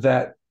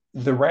 that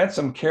the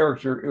Ransom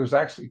character, it was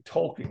actually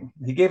Tolkien.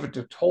 He gave it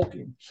to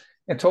Tolkien.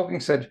 And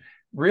Tolkien said,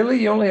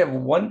 really, you only have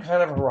one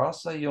kind of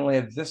rasa? You only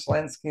have this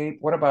landscape?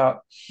 What about?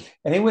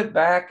 And he went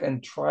back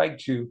and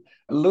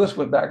Lewis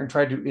went back and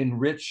tried to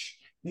enrich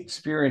the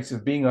experience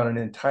of being on an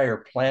entire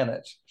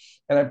planet.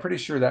 And I'm pretty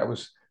sure that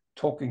was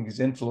Tolkien's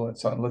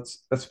influence on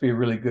let's be a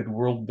really good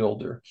world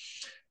builder.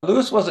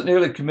 Lewis wasn't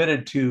nearly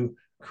committed to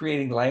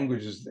creating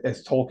languages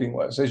as Tolkien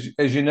was.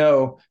 As you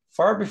know,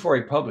 far before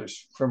he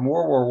published, from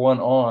World War I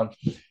on,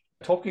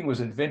 Tolkien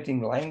was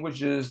inventing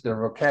languages, their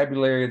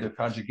vocabulary, their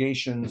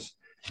conjugations,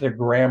 their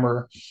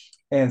grammar.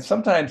 And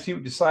sometimes he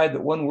would decide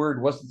that one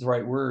word wasn't the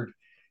right word.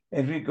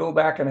 And we'd go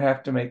back and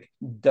have to make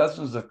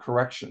dozens of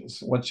corrections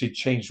once he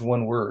changed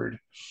one word.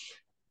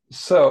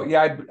 So,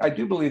 yeah, I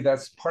do believe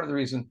that's part of the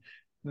reason.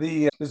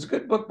 There's a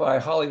good book by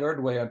Holly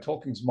Ordway on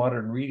Tolkien's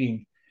modern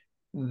reading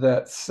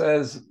that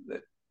says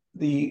that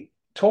the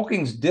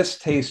Tolkien's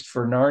distaste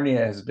for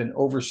Narnia has been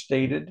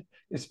overstated.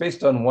 It's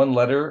based on one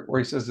letter where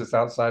he says it's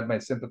outside my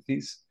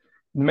sympathies.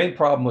 The main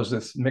problem was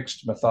this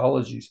mixed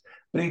mythologies,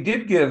 but he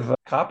did give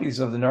copies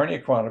of the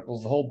Narnia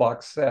Chronicles, the whole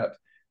box set,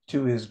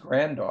 to his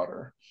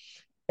granddaughter.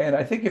 And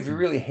I think if you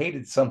really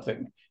hated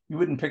something, you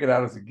wouldn't pick it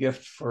out as a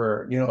gift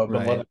for, a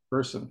beloved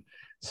person.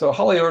 So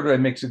Holly Ordway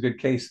makes a good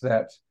case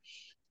that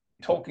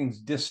Tolkien's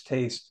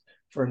distaste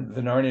for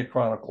the Narnia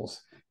Chronicles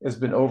has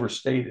been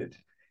overstated.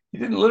 He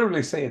didn't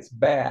literally say it's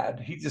bad.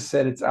 He just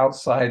said it's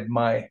outside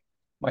my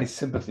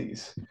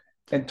sympathies.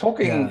 And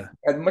Tolkien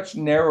had much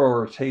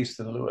narrower taste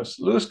than Lewis.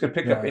 Lewis could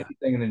pick up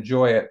anything and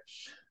enjoy it.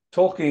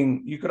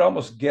 Tolkien, you could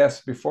almost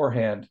guess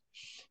beforehand,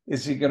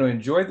 is he going to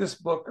enjoy this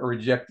book or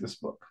reject this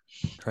book?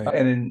 Right.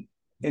 And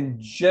in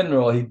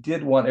general, he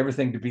did want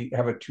everything to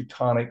have a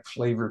Teutonic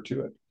flavor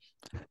to it.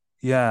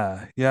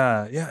 Yeah.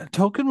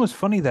 Tolkien was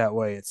funny that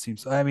way, it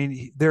seems. I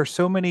mean, there are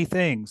so many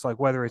things, like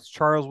whether it's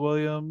Charles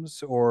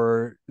Williams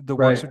or the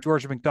works of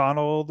George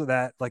MacDonald,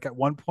 that like at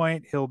one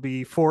point he'll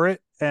be for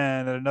it,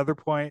 and at another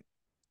point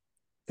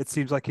it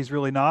seems like he's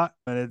really not.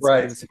 And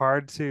it's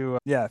hard to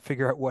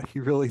figure out what he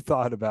really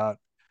thought about.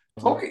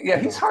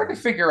 Tolkien, he's hard to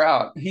figure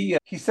out. He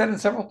said in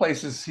several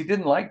places he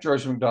didn't like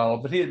George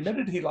MacDonald, but he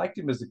admitted he liked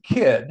him as a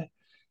kid.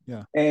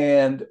 Yeah.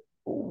 And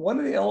one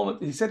of the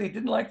elements, he said he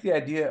didn't like the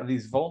idea of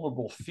these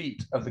vulnerable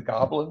feet of the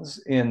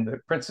goblins in The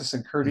Princess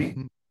and Curdie.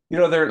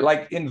 They're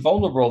like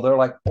invulnerable. They're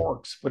like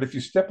orcs, but if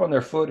you step on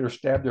their foot or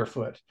stab their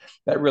foot,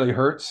 that really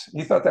hurts.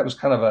 He thought that was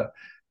kind of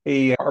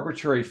a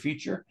arbitrary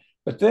feature.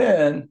 But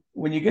then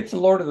when you get to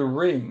Lord of the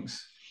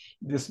Rings,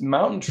 this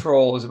mountain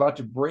troll is about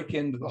to break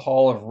into the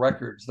Hall of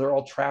Records. They're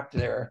all trapped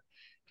there.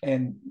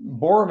 And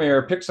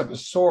Boromir picks up a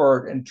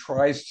sword and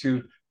tries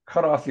to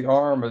cut off the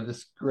arm of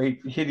this great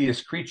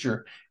hideous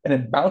creature, and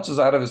it bounces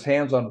out of his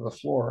hands onto the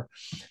floor.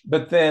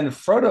 But then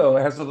Frodo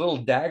has a little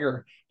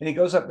dagger, and he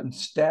goes up and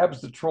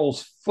stabs the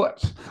troll's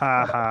foot.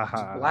 Ha ha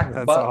ha. Black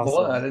That's blood,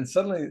 awesome. and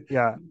suddenly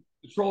Yeah.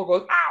 the troll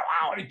goes ow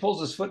ow, and he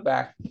pulls his foot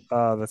back.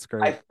 Oh, that's I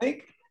great.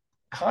 think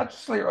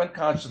consciously or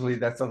unconsciously,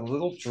 that's a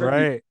little tribute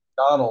Right. to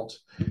Donald.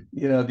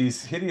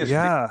 These hideous,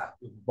 Yeah.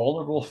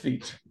 vulnerable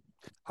feet.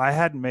 I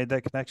hadn't made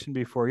that connection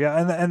before. Yeah,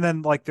 and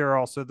then like there are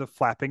also the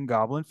flapping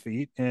goblin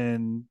feet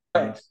in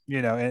Right,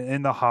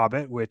 in the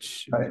Hobbit,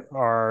 which right,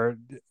 are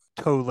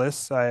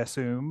toeless, I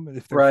assume,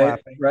 if they're right,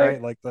 flapping,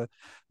 right, right?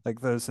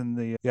 Like those in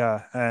the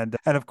yeah, and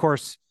of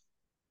course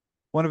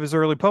one of his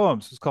early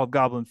poems was called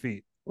Goblin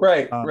Feet.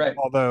 right, right.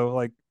 Although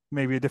like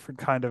maybe a different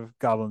kind of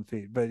goblin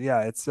feet, but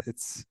yeah,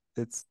 it's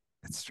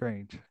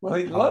strange. Well,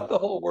 he Uh, loved the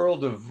whole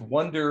world of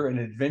wonder and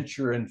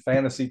adventure and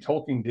fantasy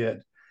Tolkien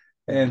did.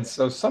 And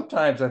so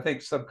sometimes I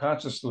think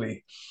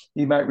subconsciously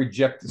he might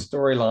reject the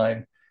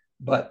storyline,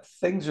 but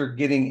things are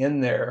getting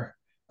in there.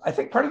 I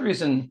think part of the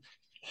reason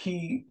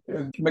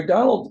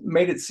MacDonald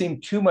made it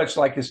seem too much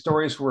like his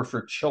stories were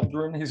for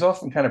children. He's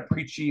often kind of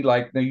preachy,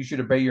 like, no, you should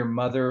obey your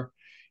mother.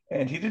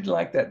 And he didn't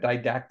like that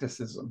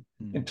didacticism.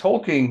 hmm. In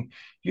Tolkien,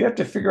 you have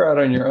to figure out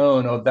on your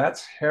own, oh,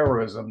 that's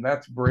heroism,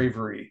 that's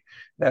bravery,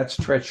 that's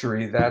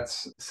treachery,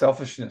 that's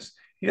selfishness.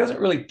 He doesn't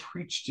really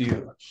preach to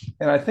you.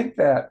 And I think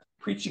that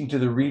preaching to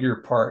the reader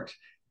part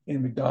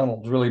in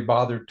MacDonald really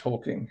bothered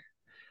Tolkien.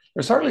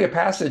 There's hardly a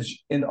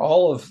passage in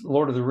all of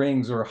Lord of the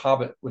Rings or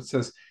Hobbit which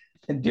says,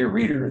 and dear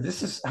reader,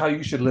 this is how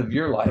you should live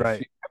your life.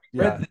 Right.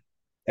 You read Yeah. the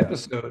Yeah.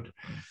 episode.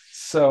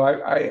 So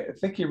I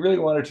think he really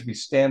wanted to be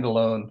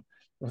standalone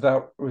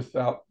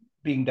without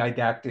being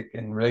didactic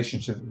in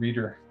relationship to the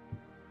reader.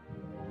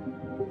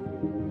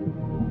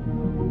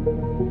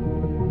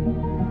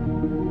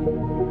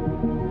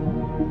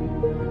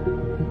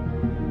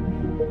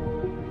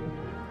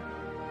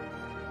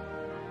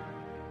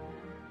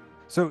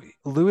 So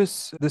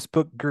Lewis, this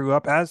book grew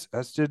up as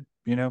did,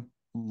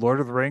 Lord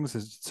of the Rings,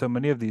 as so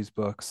many of these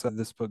books.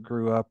 This book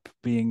grew up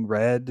being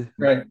read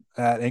Right.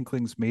 at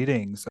Inklings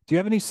meetings. Do you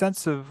have any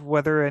sense of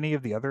whether any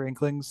of the other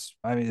Inklings,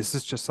 I mean, is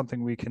this just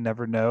something we can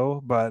never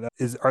know, but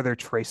are there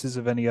traces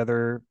of any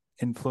other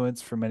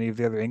influence from any of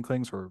the other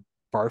Inklings or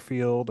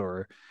Barfield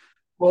or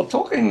Well,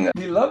 Tolkien,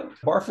 he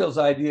loved Barfield's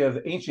idea of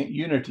ancient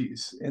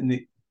unities.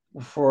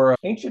 For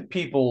ancient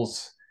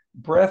peoples,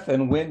 breath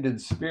and wind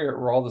and spirit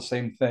were all the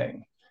same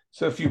thing.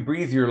 So if you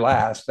breathe your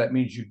last, that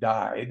means you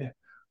died,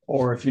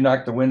 or if you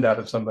knock the wind out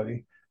of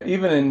somebody.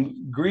 Even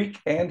in Greek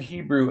and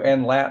Hebrew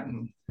and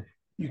Latin,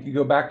 you can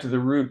go back to the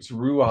roots,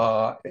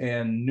 ruah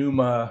and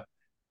pneuma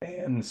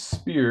and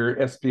spir,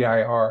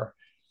 S-P-I-R.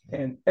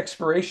 And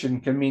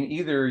expiration can mean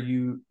either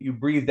you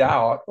breathed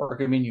out or it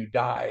can mean you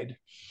died.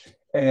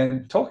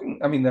 And Tolkien,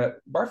 the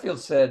Barfield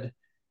said,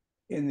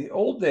 in the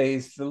old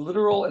days, the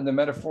literal and the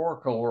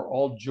metaphorical were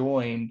all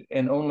joined,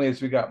 and only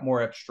as we got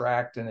more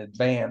abstract and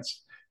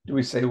advanced do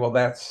we say, well,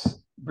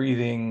 that's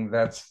breathing,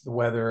 that's the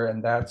weather,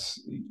 and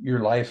that's your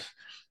life.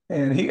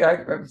 And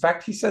in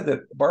fact, he said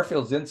that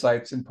Barfield's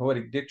insights in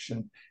poetic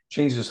diction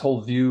changed his whole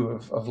view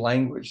of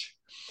language.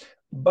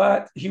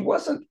 But he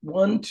wasn't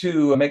one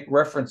to make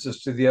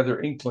references to the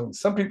other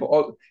Inklings.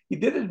 He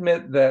did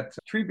admit that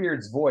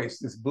Treebeard's voice,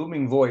 this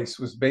booming voice,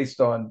 was based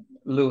on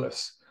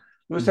Lewis.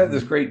 Lewis had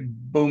this Mhm. great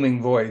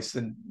booming voice,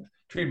 and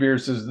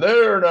Treebeard says,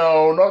 "There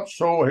now, not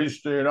so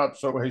hasty, not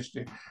so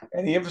hasty,"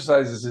 and he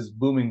emphasizes his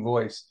booming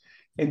voice.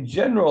 In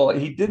general,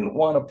 he didn't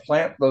want to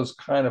plant those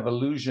kind of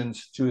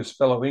allusions to his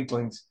fellow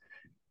Inklings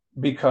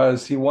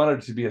because he wanted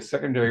it to be a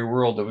secondary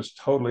world that was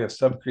totally a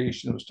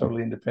subcreation, that was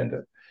totally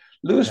independent.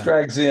 Lewis Yeah.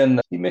 drags in,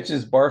 he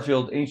mentions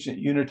Barfield, ancient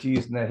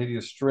unities and that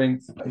hideous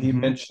strength. He Hmm. Hmm.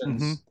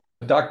 mentions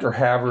Dr.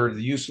 Havard,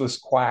 the useless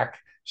quack,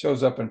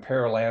 shows up in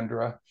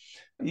Paralandra.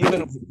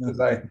 Even as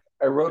I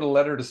wrote a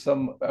letter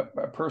to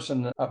a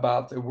person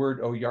about the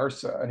word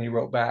Oyarsa, and he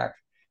wrote back,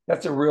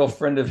 that's a real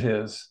friend of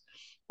his.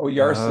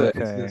 Oyarsa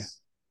is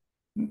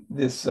Okay.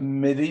 this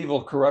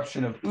medieval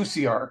corruption of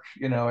Usiark,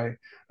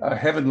 a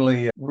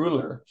heavenly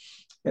ruler.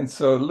 And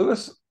so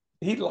Lewis,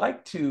 he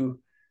liked to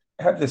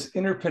have this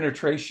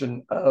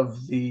interpenetration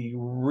of the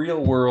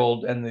real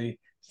world and the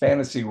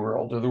fantasy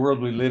world, or the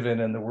world we live in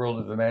and the world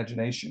of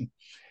imagination.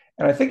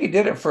 And I think he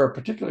did it for a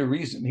particular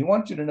reason. He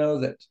wanted you to know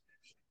that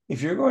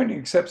if you're going to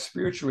accept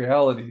spiritual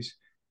realities,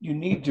 you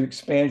need to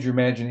expand your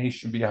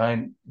imagination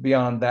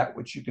beyond that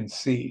which you can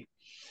see.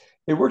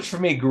 It works for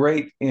me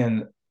great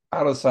in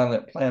Out of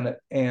Silent Planet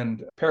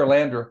and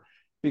Paralandra,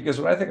 because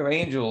when I think of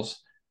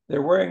angels,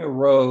 they're wearing a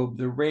robe,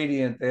 they're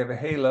radiant, they have a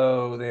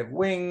halo, they have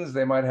wings,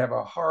 they might have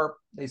a harp,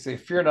 they say,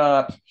 "Fear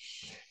not."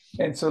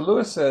 And so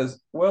Lewis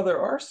says, well, there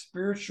are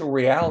spiritual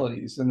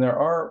realities and there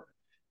are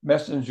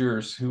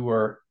messengers who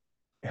are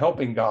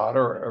helping God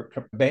or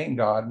obeying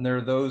God, and there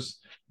are those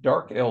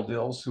dark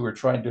Eldils who are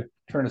trying to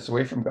turn us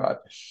away from God.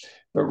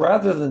 But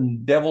rather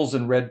than devils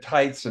in red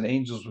tights and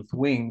angels with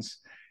wings,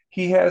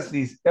 he has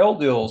these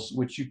Eldils,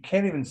 which you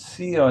can't even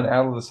see on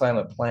Out of the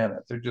Silent Planet.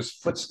 They're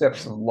just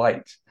footsteps of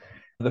light.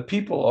 The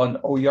people on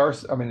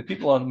the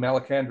people on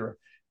Malacandra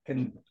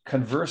can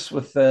converse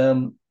with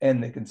them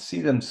and they can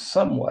see them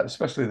somewhat,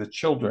 especially the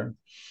children.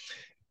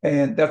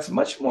 And that's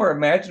much more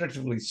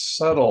imaginatively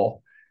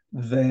subtle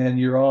than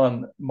you're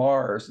on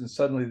Mars and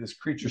suddenly this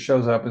creature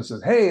shows up and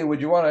says, "Hey, would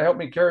you want to help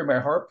me carry my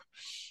harp?"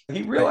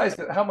 He realized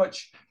that how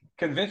much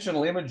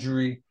conventional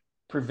imagery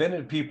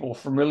prevented people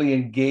from really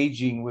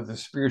engaging with the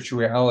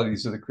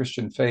spiritualities of the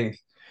Christian faith.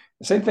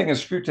 The same thing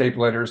as Screwtape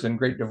Letters and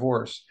Great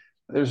Divorce.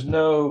 There's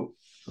no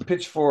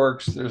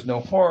pitchforks, there's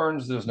no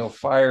horns, there's no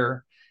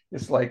fire.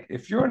 It's like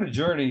if you're on a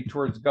journey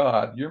towards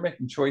God, you're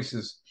making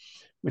choices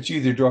which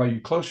either draw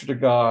you closer to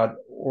God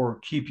or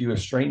keep you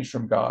estranged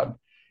from God.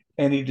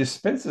 And he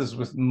dispenses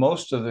with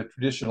most of the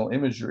traditional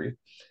imagery.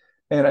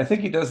 And I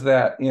think he does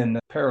that in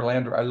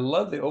Perelandra. I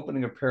love the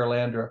opening of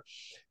Perelandra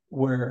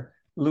where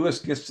Lewis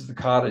gets to the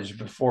cottage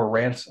before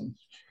ransom.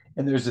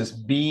 And there's this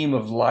beam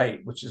of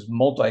light, which is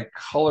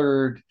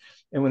multicolored.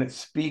 And when it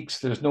speaks,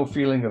 there's no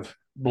feeling of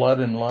blood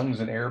and lungs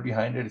and air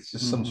behind it. It's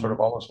just some sort of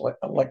almost like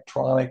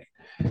electronic.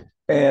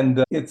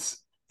 And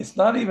it's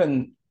not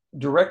even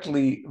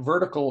directly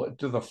vertical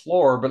to the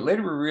floor, but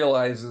later he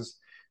realizes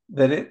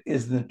that it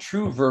is the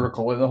true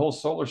vertical in the whole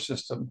solar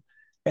system.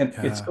 And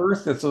it's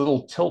Earth that's a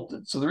little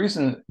tilted. So the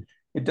reason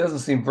it doesn't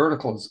seem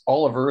vertical is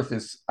all of Earth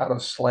is out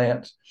of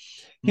slant.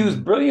 He was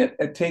brilliant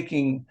at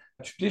taking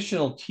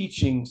traditional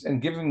teachings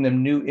and giving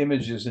them new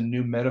images and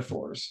new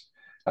metaphors.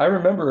 I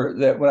remember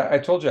that when I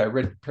told you I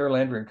read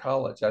Perelandra in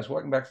college, I was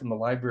walking back from the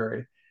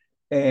library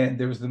and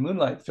there was the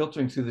moonlight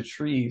filtering through the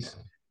trees.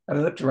 And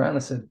I looked around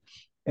and said,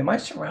 "Am I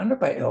surrounded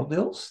by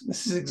Eldils?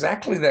 This is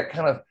exactly that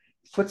kind of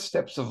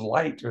footsteps of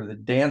light or the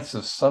dance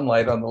of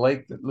sunlight on the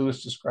lake that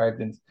Lewis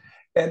described."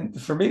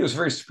 And for me, it was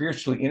very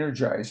spiritually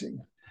energizing.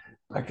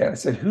 I kind of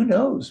said, who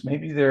knows?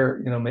 Maybe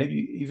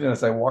maybe even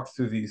as I walk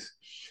through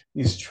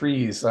these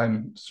trees,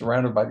 I'm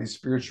surrounded by these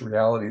spiritual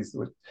realities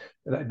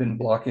that I've been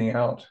blocking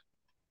out.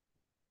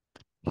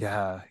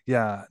 Yeah.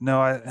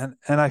 No,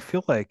 I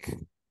feel like,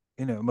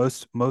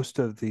 most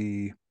of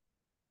the,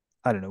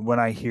 I don't know, when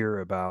I hear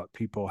about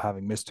people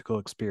having mystical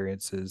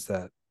experiences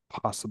that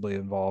possibly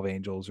involve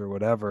angels or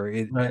whatever,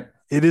 Right.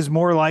 it is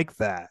more like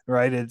that,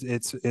 right?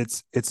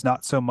 It's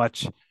not so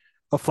much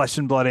a flesh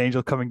and blood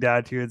angel coming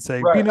down to you and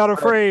saying, "Be Right. not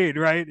afraid,"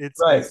 right?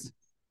 Right.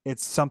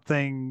 It's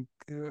something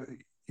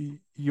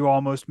you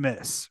almost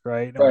miss,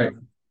 right? Right.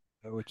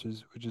 Which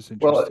is Well,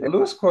 interesting.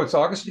 Lewis quotes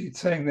Augustine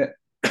saying that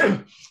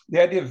the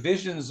idea of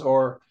visions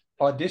or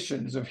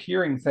auditions of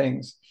hearing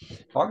things,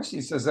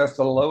 Augustine says that's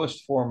the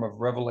lowest form of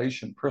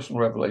revelation, personal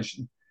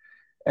revelation.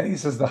 And he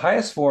says the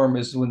highest form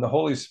is when the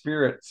Holy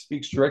Spirit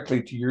speaks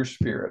directly to your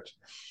spirit.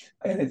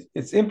 And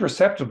it's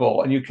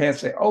imperceptible, and you can't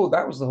say, "Oh,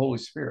 that was the Holy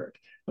Spirit."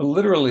 But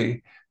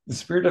literally, the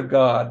Spirit of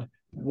God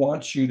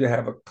wants you to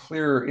have a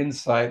clearer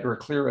insight or a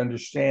clearer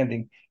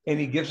understanding, and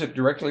he gives it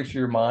directly to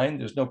your mind.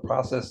 There's no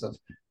process of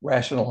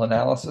rational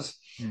analysis.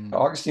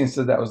 Augustine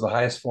said that was the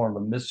highest form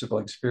of mystical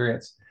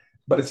experience,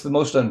 but it's the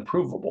most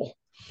unprovable.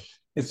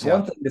 It's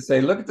one thing to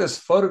say, "Look at this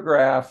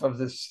photograph of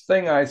this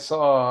thing I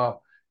saw,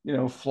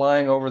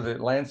 flying over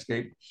the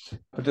landscape,"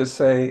 but to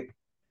say,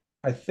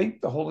 "I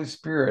think the Holy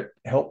Spirit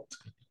helped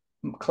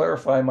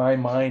clarify my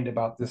mind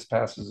about this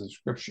passage of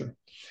scripture."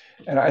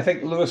 And I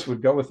think Lewis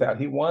would go with that.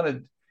 He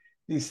wanted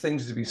these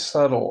things to be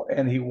subtle,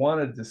 and he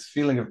wanted this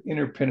feeling of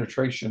inner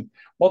penetration.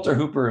 Walter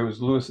Hooper, who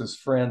was Lewis's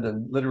friend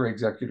and literary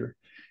executor,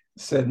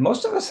 said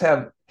most of us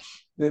have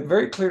the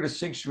very clear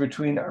distinction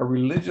between our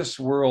religious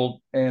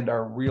world and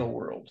our real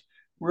world.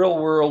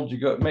 Real world, you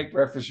go make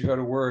breakfast, you go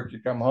to work,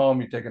 you come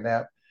home, you take a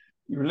nap.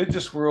 Your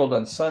religious world,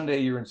 on Sunday,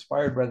 you're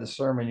inspired by the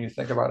sermon, you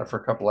think about it for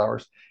a couple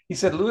hours. He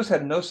said Lewis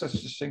had no such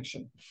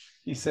distinction.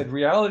 He said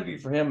reality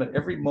for him at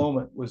every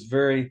moment was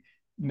very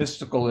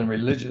mystical and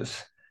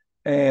religious.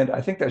 And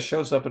I think that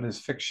shows up in his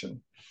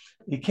fiction.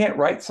 He can't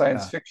write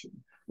science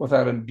fiction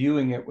without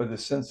imbuing it with a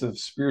sense of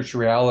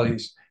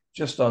spiritualities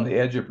just on the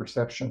edge of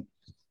perception.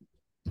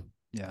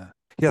 Yeah.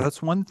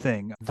 That's one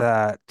thing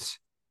that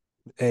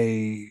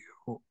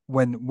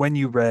when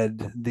you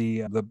read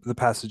the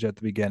passage at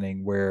the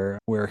beginning where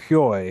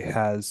Hyoy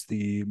has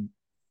the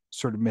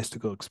sort of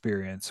mystical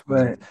experience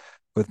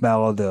with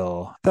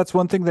Maladil, that's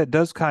one thing that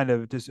does kind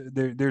of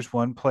there's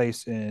one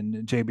place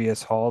in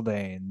JBS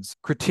Haldane's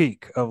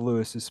critique of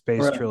Lewis's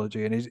space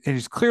trilogy, and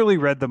he's clearly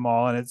read them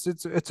all, and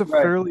it's a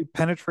fairly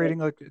penetrating,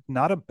 like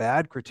not a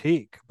bad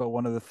critique, but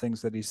one of the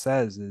things that he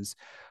says is,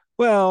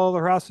 well, the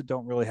Hraessa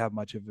don't really have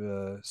much of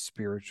a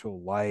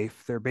spiritual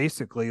life. They're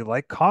basically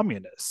like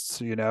communists,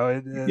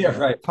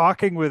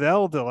 Talking with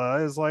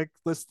Eldila is like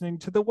listening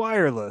to the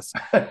wireless,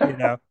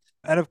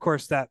 And of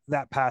course, that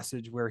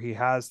passage where he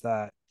has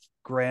that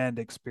grand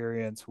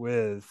experience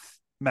with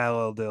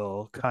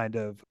Mal-Eldil kind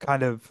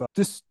of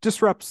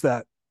disrupts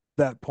that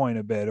point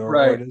a bit,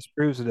 or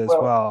disproves it as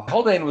well.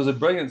 Haldane was a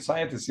brilliant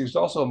scientist. He was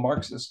also a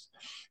Marxist.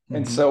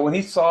 And so when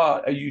he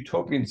saw a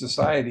utopian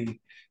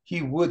society,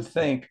 he would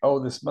think, oh,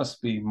 this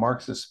must be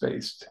Marxist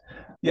based.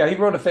 Yeah, he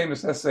wrote a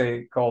famous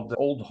essay called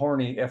Old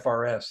Horny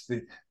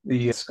FRS,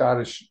 the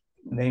Scottish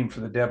name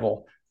for the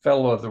devil,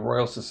 Fellow of the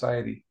Royal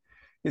Society.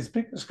 His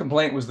biggest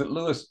complaint was that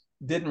Lewis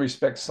didn't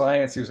respect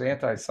science, he was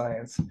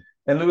anti-science.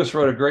 And Lewis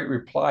wrote a great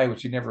reply,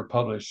 which he never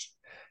published.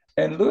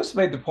 And Lewis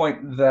made the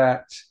point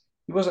that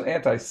he wasn't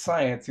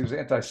anti-science, he was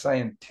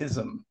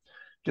anti-scientism,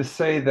 to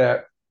say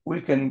that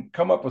we can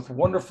come up with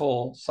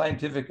wonderful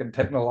scientific and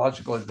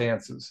technological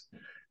advances.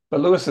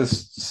 But Lewis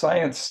says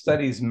science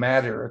studies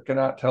matter. It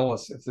cannot tell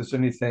us if there's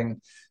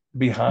anything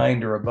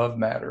behind or above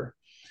matter.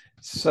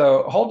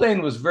 So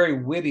Haldane was very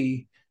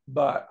witty,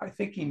 but I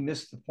think he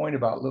missed the point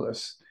about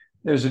Lewis.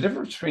 There's a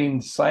difference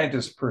between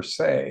scientists per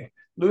se.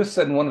 Lewis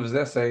said in one of his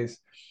essays,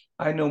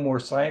 I know more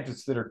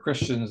scientists that are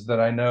Christians than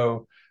I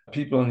know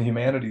people in the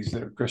humanities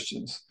that are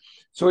Christians.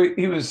 So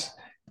he was,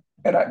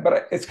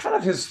 but it's kind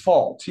of his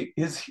fault.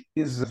 His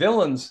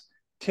villains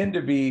tend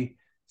to be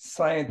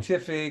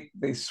scientific.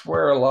 They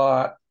swear a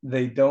lot.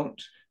 They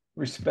don't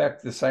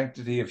respect the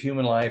sanctity of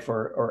human life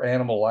or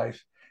animal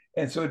life.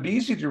 And so it'd be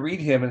easy to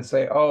read him and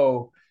say,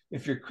 oh,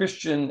 if you're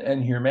Christian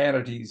and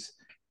humanities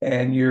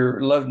and you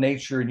love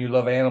nature and you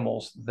love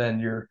animals, then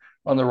you're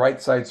on the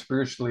right side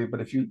spiritually.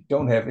 But if you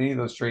don't have any of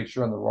those traits,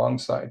 you're on the wrong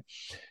side.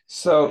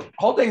 So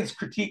Haldane's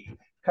critique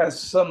has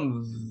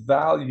some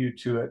value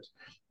to it,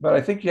 but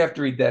I think you have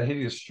to read That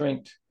Hideous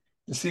Strength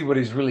to see what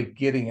he's really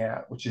getting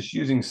at, which is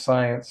using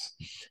science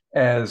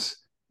as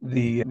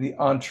the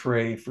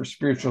entree for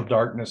spiritual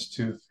darkness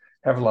to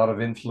have a lot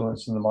of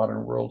influence in the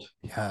modern world.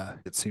 Yeah,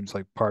 it seems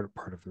like part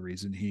of the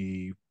reason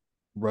he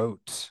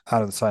wrote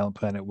Out of the Silent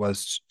Planet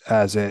was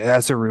as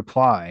a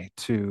reply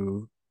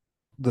to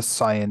the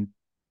scientismists.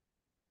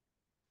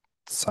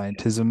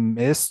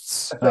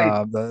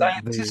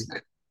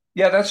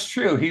 Yeah, that's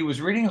true. He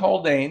was reading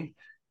Haldane,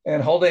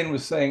 and Haldane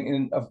was saying,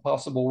 in Of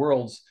Possible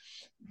Worlds,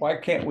 why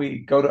can't we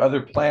go to other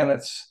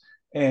planets?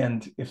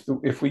 And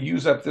if we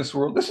use up this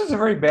world, this is a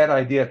very bad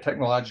idea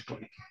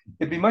technologically.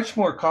 It'd be much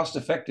more cost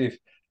effective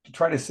to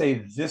try to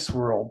save this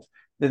world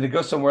than to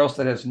go somewhere else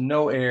that has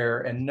no air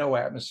and no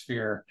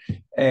atmosphere.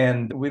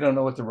 And we don't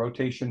know what the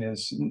rotation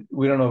is.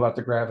 We don't know about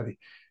the gravity.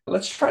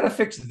 Let's try to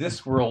fix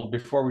this world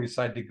before we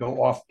decide to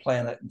go off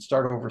planet and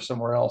start over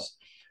somewhere else.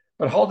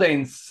 But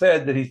Haldane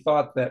said that he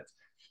thought that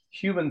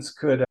humans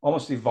could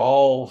almost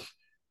evolve,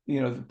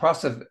 the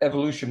process of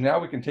evolution. Now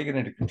we can take it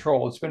into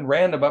control. It's been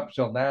random up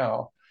till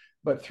now,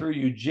 but through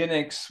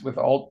eugenics with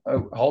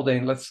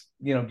Haldane, let's,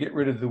 get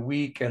rid of the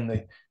weak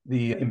and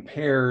the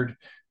impaired.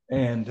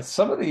 And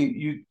some of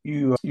the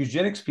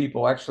eugenics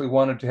people actually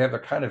wanted to have a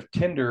kind of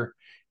Tinder.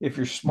 If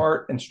you're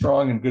smart and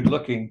strong and good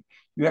looking,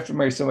 you have to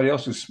marry somebody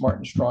else who's smart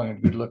and strong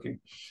and good looking.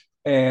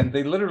 And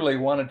they literally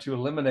wanted to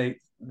eliminate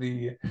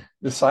the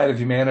side of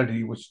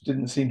humanity, which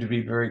didn't seem to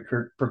be very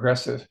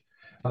progressive.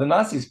 The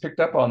Nazis picked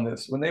up on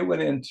this. When they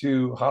went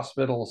into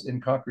hospitals in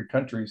conquered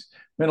countries,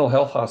 mental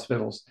health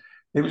hospitals,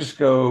 they would just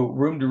go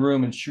room to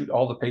room and shoot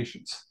all the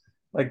patients.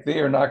 Like, they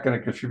are not going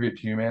to contribute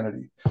to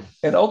humanity.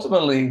 And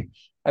ultimately,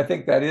 I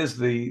think that is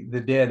the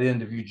dead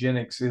end of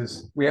eugenics,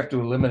 is we have to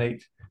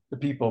eliminate the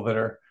people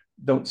that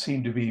don't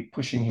seem to be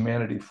pushing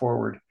humanity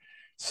forward.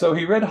 So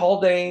he read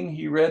Haldane,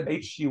 he read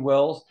H.G.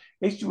 Wells.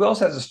 H.G. Wells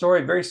has a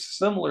story very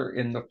similar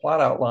in the plot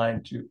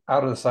outline to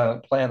Out of the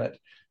Silent Planet,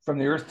 From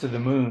the Earth to the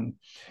Moon.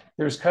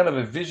 There's kind of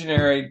a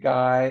visionary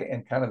guy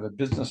and kind of a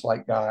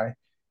businesslike guy,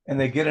 and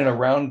they get in a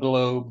round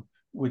globe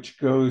which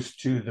goes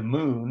to the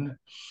moon.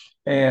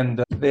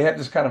 And they have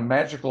this kind of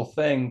magical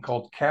thing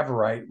called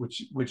Cavorite,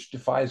 which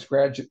defies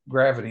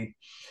gravity.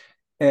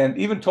 And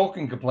even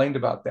Tolkien complained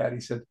about that. He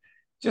said,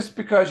 just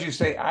because you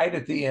say "ide"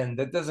 at the end,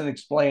 that doesn't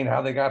explain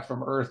how they got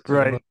from Earth to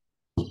the moon.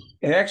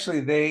 And actually,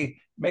 they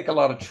make a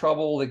lot of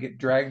trouble. They get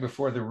dragged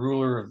before the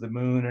ruler of the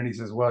moon. And he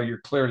says, well,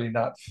 you're clearly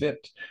not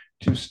fit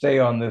to stay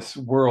on this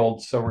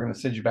world, so we're going to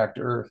send you back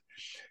to Earth.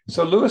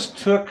 So Lewis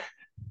took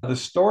the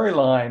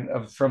storyline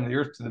of From the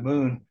Earth to the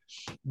Moon,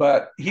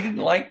 but he didn't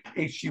like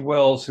H.G.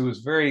 Wells, who was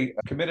very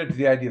committed to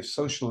the idea of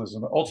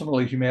socialism.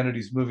 Ultimately,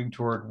 humanity's moving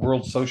toward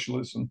world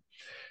socialism,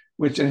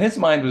 which in his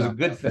mind was a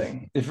good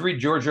thing. If you read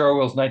George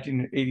Orwell's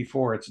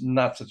 1984, it's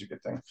not such a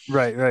good thing.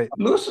 Right.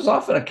 Lewis was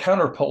often a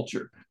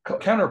counterpuncher.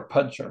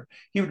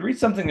 He would read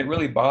something that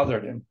really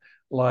bothered him,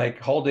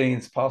 like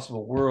Haldane's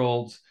Possible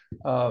Worlds,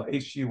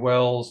 H.G.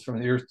 Wells' From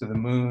the Earth to the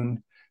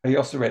Moon. He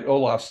also read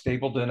Olaf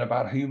Stapledon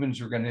about how humans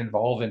were going to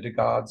evolve into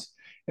gods.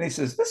 And he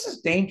says, this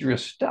is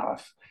dangerous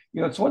stuff.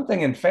 It's one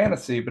thing in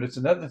fantasy, but it's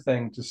another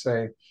thing to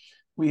say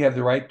we have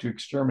the right to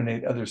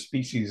exterminate other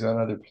species on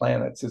other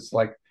planets. It's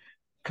like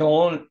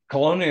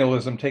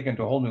colonialism taken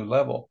to a whole new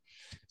level.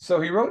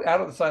 So he wrote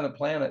Out of the Silent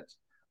Planet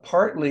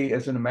partly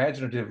as an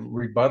imaginative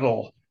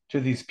rebuttal to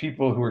these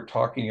people who are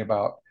talking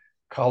about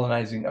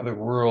colonizing other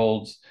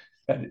worlds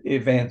and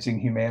advancing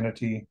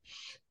humanity.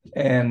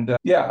 And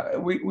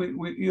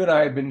you and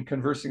I have been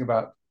conversing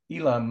about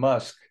Elon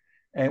Musk,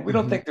 and we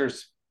don't think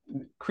there's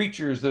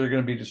creatures that are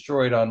going to be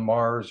destroyed on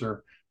Mars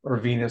or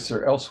Venus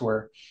or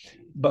elsewhere.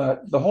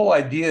 But the whole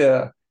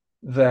idea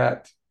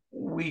that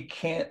we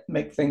can't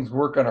make things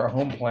work on our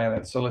home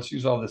planet. So let's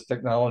use all this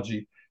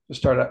technology to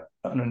start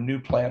on a new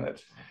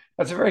planet.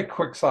 That's a very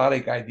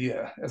quixotic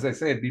idea. As I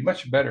say, it'd be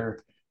much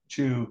better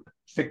to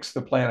fix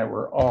the planet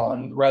we're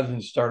on rather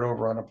than start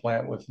over on a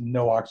planet with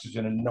no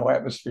oxygen and no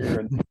atmosphere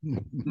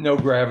and no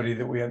gravity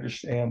that we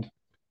understand.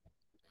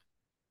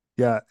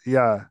 Yeah,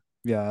 yeah,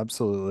 yeah,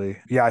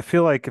 absolutely. Yeah, I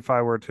feel like if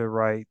I were to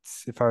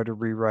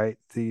rewrite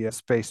the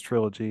space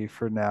trilogy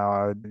for now,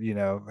 I would,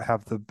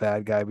 have the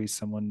bad guy be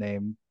someone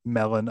named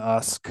Melon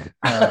Usk.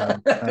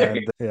 And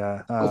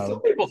yeah, Well,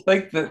 some people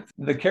think that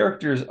the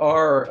characters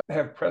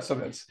have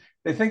precedence.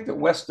 They think that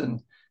Weston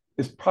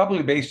is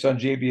probably based on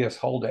JBS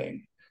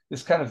Haldane,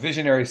 this kind of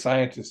visionary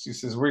scientist who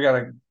says we got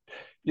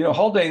to,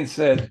 Haldane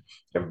said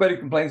everybody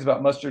complains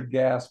about mustard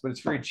gas, but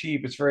it's very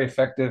cheap, it's very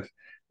effective.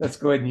 Let's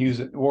go ahead and use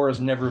it. War has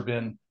never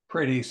been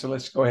pretty, so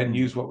let's go ahead and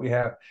use what we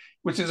have,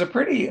 which is a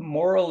pretty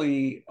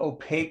morally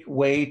opaque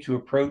way to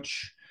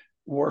approach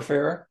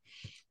warfare.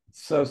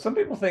 So some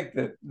people think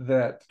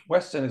that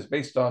Weston is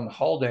based on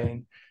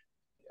Haldane.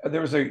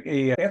 There was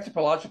a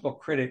anthropological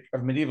critic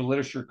of medieval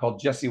literature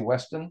called Jessie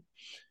Weston,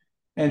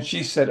 and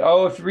she said,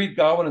 "Oh, if you read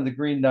Gawain and the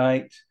Green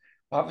Knight,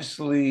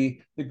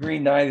 obviously the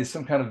Green Knight is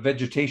some kind of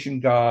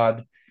vegetation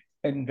god,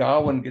 and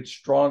Gawain gets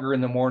stronger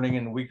in the morning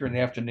and weaker in the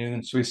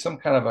afternoon, so he's some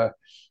kind of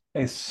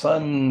a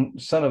son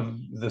of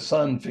the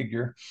sun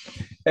figure."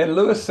 And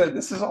Lewis said,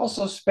 "This is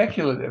also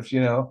speculative,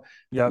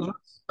 yeah, Lewis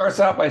starts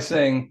out by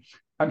saying,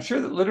 I'm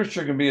sure that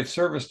literature can be of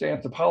service to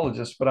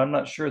anthropologists, but I'm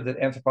not sure that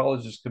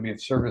anthropologists can be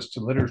of service to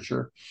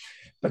literature.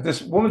 But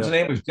this woman's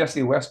name was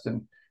Jessie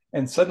Weston.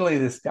 And suddenly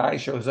this guy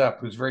shows up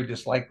who's very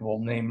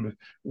dislikable named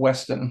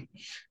Weston.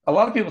 A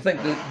lot of people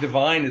think that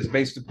Divine is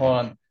based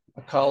upon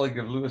a colleague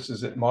of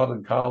Lewis's at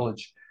Magdalen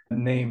College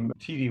named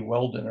T.D.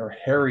 Weldon or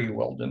Harry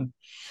Weldon.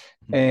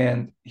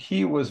 And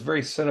he was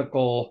very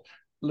cynical.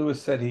 Lewis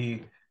said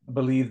he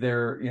believed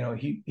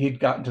he'd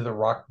gotten to the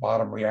rock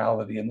bottom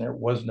reality and there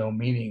was no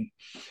meaning.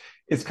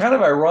 It's kind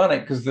of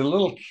ironic because the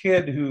little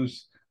kid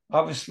who's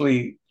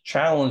obviously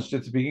challenged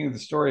at the beginning of the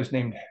story is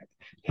named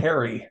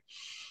Harry.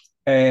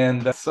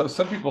 And so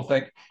some people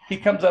think he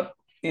comes up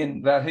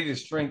in that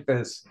his strength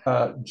as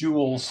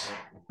Jules.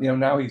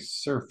 Now he's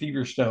Sir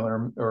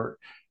Feverstone or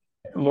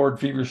Lord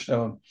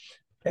Feverstone.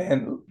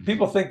 And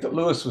people think that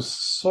Lewis was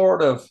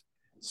sort of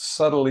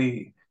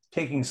subtly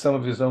taking some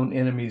of his own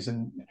enemies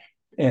and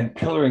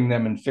pillaring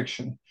them in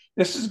fiction.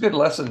 This is a good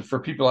lesson for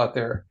people out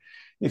there.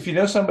 If you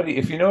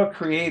know a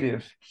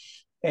creative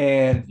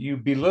and you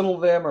belittle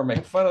them or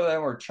make fun of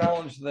them or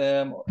challenge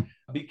them,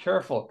 be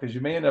careful because you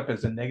may end up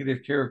as a negative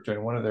character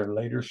in one of their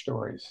later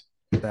stories.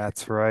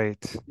 That's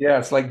right. Yeah,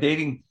 it's like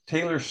dating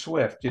Taylor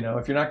Swift.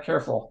 If you're not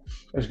careful,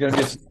 there's going to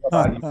be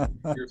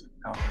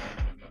a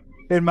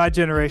In my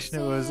generation,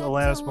 it was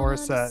Alanis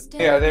Morissette.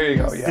 Yeah, there you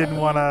go. Yeah, didn't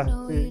want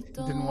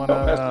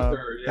to.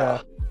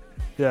 Yeah.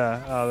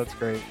 Yeah. Oh, that's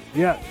great.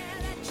 Yeah.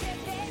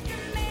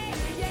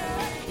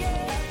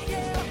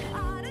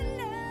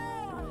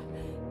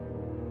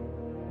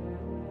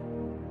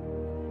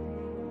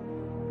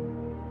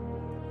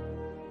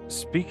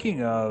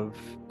 Speaking of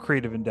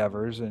creative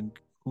endeavors and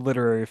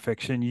literary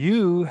fiction,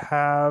 you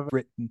have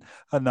written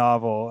a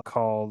novel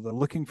called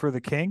Looking for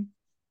the King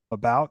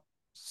about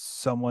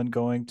someone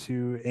going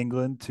to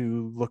England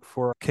to look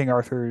for King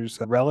Arthur's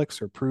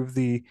relics or prove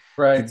the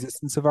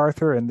existence of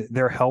Arthur, and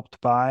they're helped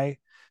by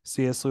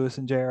C.S. Lewis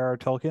and J.R.R.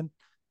 Tolkien.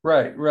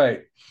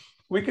 Right.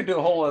 We could do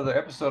a whole other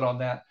episode on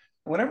that.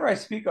 Whenever I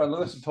speak on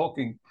Lewis and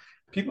Tolkien,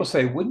 people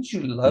say, wouldn't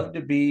you love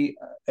to be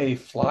a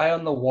fly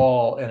on the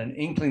wall at an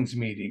Inklings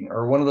meeting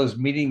or one of those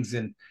meetings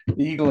in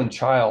The Eagle and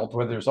Child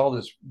where there's all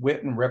this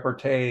wit and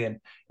repartee and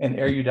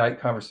erudite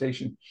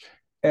conversation?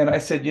 And I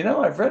said,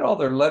 I've read all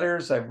their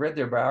letters. I've read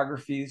their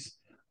biographies.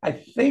 I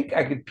think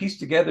I could piece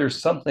together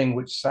something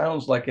which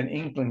sounds like an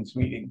Inklings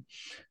meeting.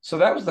 So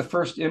that was the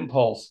first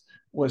impulse,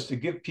 was to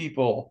give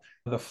people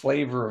the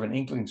flavor of an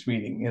Inklings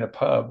meeting in a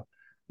pub.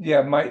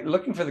 Yeah,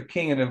 Looking for the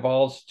King, it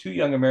involves two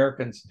young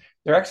Americans.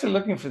 They're actually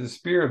looking for the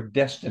spear of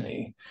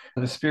destiny,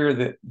 the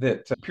spear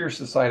that pierced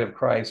the side of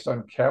Christ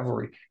on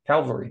Calvary.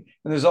 And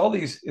there's all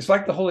these, it's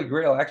like the Holy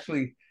Grail.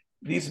 Actually,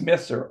 these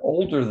myths are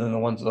older than the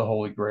ones of the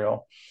Holy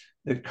Grail.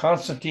 That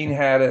Constantine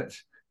had it,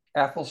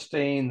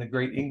 Athelstan, the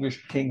great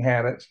English king,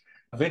 had it.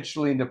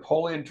 Eventually,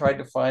 Napoleon tried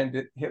to find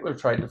it. Hitler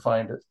tried to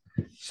find it.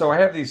 So I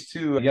have these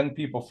two young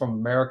people from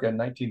America in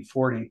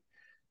 1940,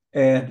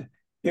 and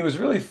it was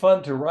really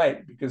fun to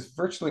write because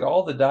virtually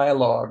all the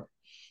dialogue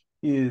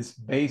is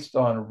based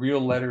on real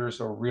letters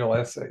or real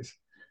essays.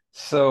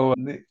 So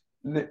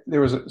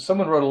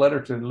someone wrote a letter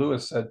to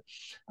Lewis, said,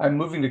 "I'm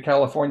moving to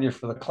California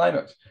for the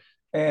climate."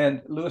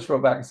 And Lewis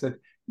wrote back and said,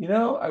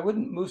 I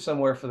wouldn't move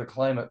somewhere for the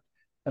climate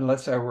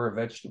unless I were a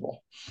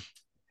vegetable.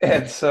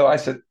 And so I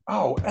said,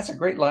 oh, that's a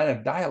great line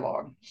of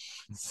dialogue.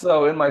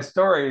 So in my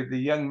story, the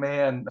young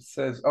man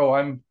says, oh,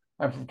 I'm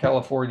from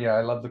California.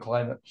 I love the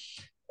climate.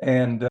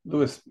 And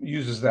Lewis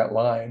uses that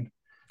line.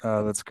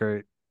 Oh, that's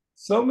great.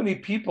 So many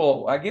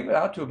people, I gave it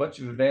out to a bunch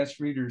of advanced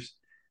readers.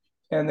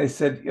 And they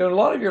said, a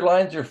lot of your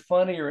lines are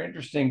funny or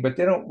interesting, but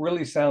they don't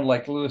really sound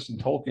like Lewis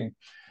and Tolkien.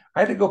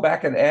 I had to go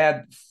back and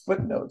add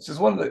footnotes. It's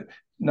one of the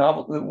few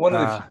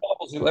Ah,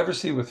 novels you'll ever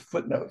see with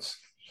footnotes.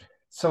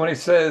 So when he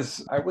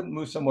says, I wouldn't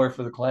move somewhere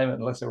for the climate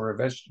unless it were a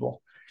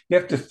vegetable, you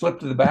have to flip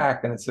to the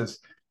back and it says,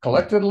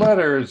 Collected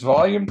Letters,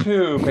 Volume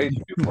 2, page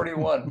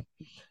 241.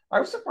 I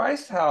was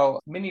surprised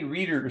how many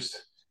readers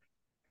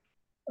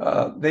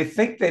they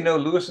think they know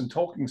Lewis and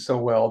Tolkien so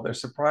well, they're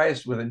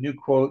surprised with a new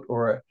quote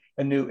or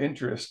a new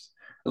interest.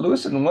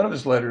 Lewis, in one of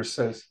his letters,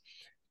 says,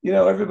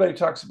 everybody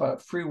talks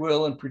about free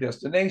will and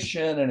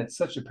predestination, and it's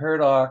such a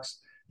paradox.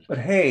 But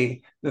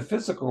hey, the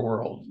physical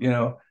world,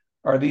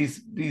 are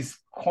these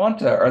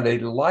quanta? Are they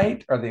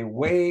light? Are they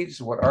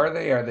waves? What are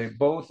they? Are they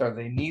both? Are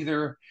they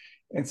neither?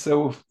 And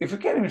so, if we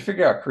can't even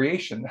figure out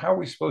creation, how are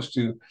we supposed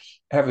to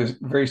have a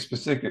very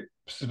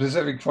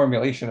specific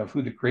formulation of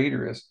who the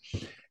creator is?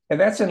 And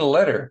that's in a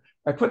letter.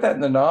 I put that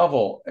in the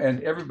novel,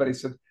 and everybody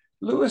said,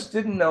 Lewis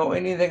didn't know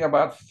anything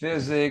about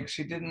physics.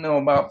 He didn't know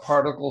about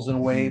particles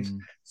and waves. mm.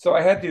 So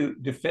I had to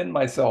defend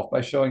myself by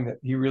showing that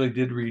he really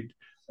did read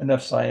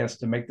enough science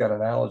to make that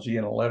analogy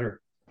in a letter.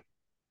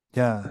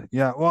 Yeah,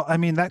 yeah. Well, I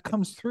mean, that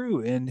comes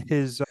through in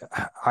his.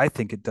 I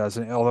think it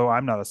doesn't, although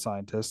I'm not a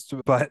scientist.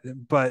 But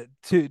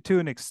to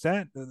an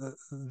extent,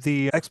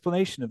 the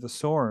explanation of the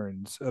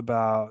Sorns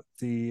about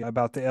the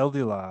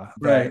Eldila,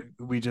 that Right.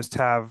 we just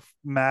have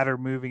matter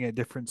moving at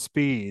different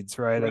speeds,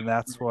 right? Right. And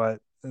that's what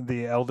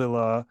the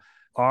Eldila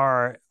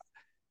are.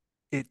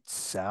 It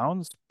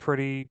sounds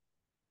pretty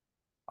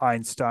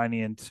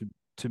Einsteinian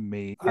to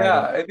me.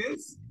 Yeah, it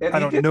is. And I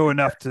he don't did. know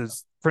enough to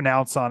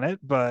pronounce on it,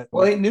 but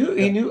Well, he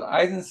yeah. knew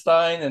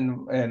Eisenstein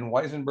and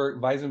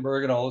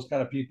Weisenberg and all those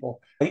kind of people.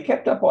 He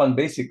kept up on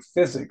basic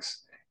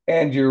physics.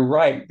 And you're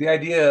right. The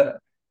idea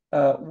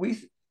we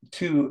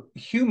to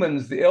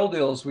humans, the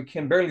Eldials, we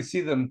can barely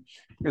see them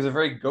because they're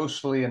very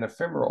ghostly and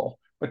ephemeral.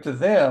 But to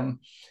them,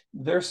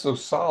 they're so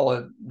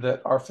solid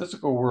that our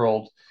physical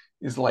world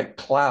is like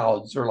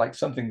clouds or like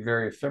something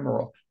very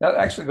ephemeral. That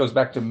actually goes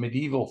back to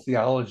medieval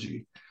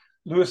theology.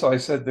 Lewis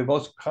always said the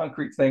most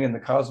concrete thing in the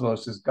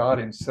cosmos is God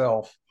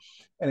himself.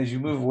 And as you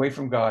move away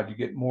from God, you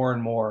get more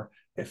and more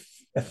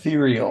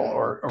ethereal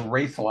or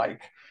wraith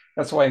like.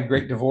 That's why in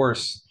Great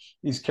Divorce,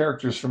 these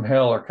characters from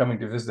hell are coming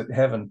to visit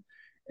heaven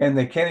and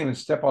they can't even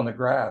step on the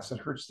grass. It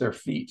hurts their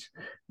feet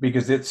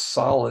because it's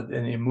solid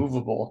and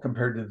immovable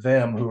compared to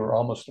them who are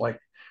almost like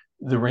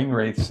the ring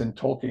wraiths in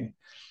Tolkien.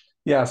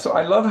 Yeah, so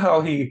I love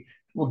how he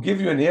will give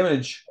you an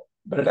image,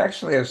 but it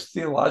actually has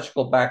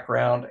theological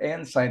background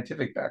and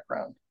scientific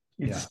background.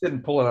 He Yeah. just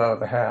didn't pull it out of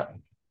the hat.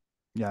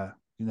 Yeah,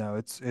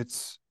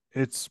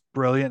 it's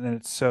brilliant, and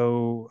it's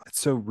so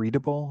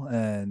readable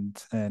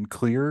and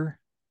clear,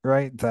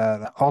 right?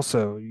 That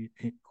also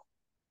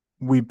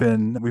we've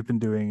been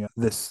doing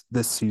this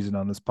season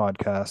on this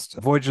podcast,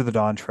 Voyage of the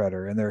Dawn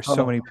Treader, and there are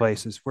so Oh, many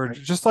places where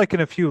just like in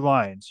a few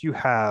lines you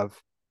have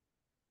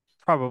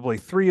probably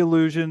three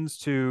allusions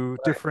to right.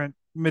 different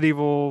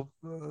medieval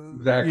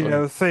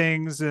Exactly.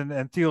 things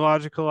and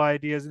theological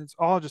ideas, and it's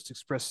all just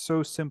expressed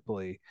so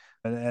simply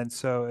and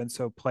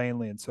so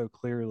plainly and so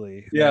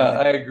clearly. Yeah,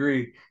 I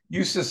agree.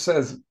 Eustace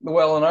says,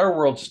 well, in our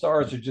world,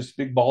 stars are just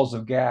big balls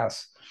of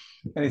gas.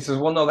 And he says,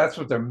 well, no, that's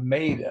what they're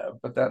made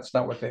of, but that's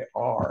not what they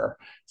are.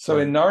 So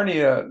in Right.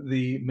 Narnia,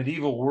 the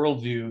medieval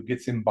worldview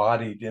gets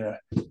embodied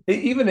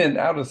even in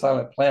Out of the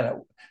Silent Planet.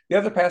 The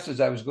other passage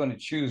I was going to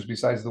choose,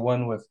 besides the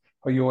one with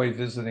Hoyoi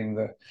visiting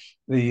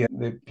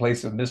the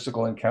place of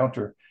mystical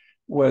encounter,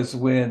 was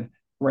when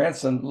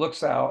Ransom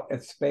looks out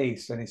at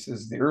space and he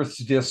says, the Earth's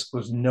disk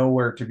was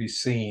nowhere to be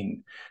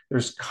seen.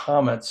 There's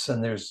comets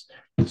and there's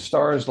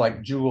stars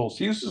like jewels.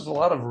 He uses a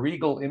lot of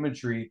regal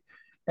imagery.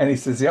 And he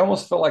says he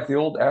almost felt like the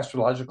old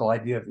astrological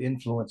idea of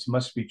influence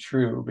must be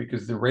true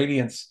because the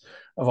radiance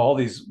of all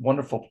these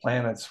wonderful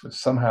planets was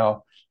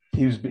somehow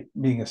he was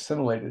being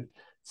assimilated.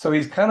 So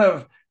he's kind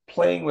of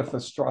playing with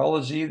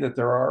astrology, that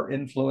there are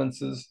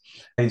influences.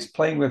 He's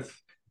playing with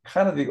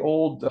kind of the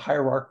old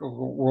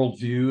hierarchical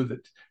worldview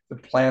that the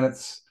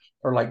planets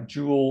are like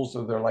jewels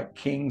or they're like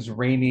kings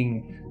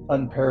reigning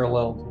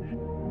unparalleled.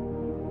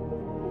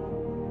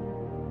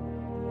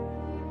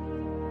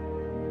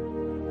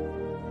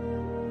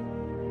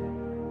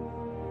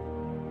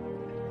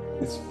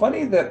 It's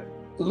funny that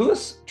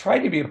Lewis tried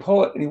to be a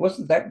poet and he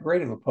wasn't that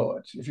great of a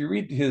poet. If you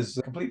read his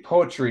complete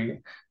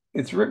poetry,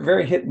 it's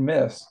very hit and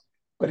miss.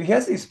 But he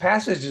has these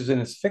passages in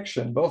his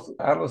fiction, both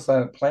Out of the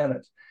Silent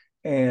Planet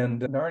and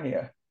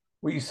Narnia,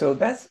 where you so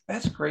that's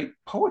great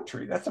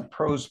poetry. That's a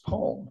prose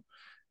poem.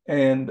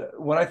 And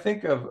when I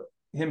think of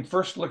him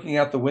first looking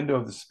out the window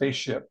of the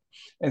spaceship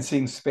and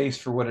seeing space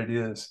for what it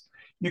is,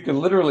 you can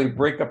literally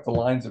break up the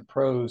lines of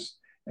prose,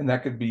 and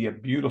that could be a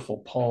beautiful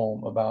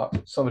poem about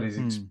somebody's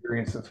Hmm.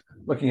 experience of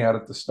looking out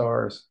at the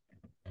stars.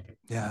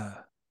 Yeah,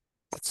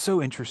 that's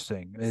so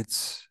interesting.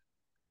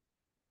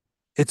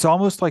 It's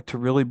almost like to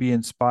really be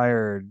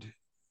inspired,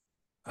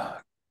 uh,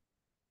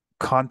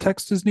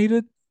 context is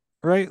needed,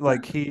 right?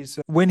 Like he's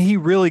when he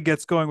really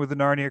gets going with the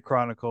Narnia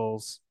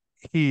Chronicles,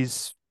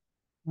 he's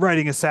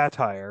writing a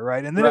satire,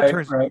 right? And then it Right,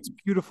 turns into right. this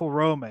beautiful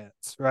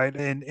romance, right?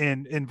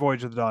 In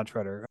Voyage of the Dawn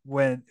Treader,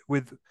 when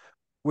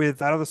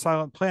with Out of the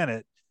Silent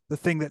Planet, the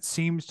thing that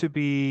seems to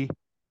be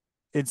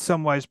in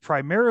some ways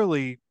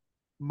primarily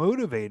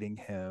motivating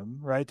him,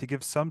 right, to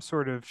give some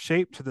sort of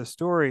shape to the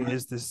story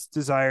is this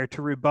desire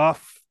to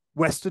rebuff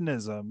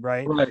Westonism,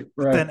 right? Right,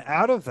 But right. then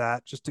out of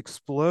that just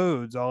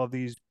explodes all of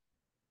these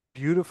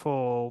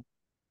beautiful,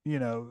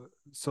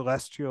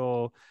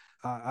 celestial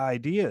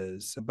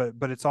ideas.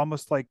 But it's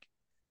almost like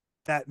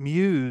that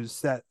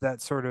muse,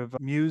 that sort of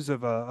muse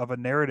of a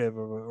narrative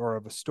or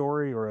of a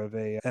story or of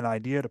an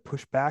idea to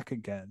push back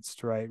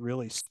against, right?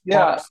 Really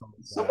Yeah. sparks all of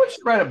that. Someone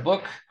should write a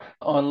book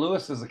on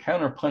Lewis as a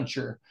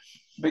counterpuncher.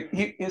 But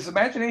his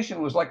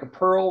imagination was like a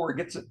pearl where it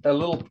gets a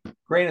little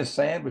grain of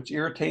sand, which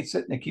irritates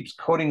it, and it keeps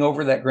coating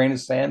over that grain of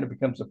sand. It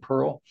becomes a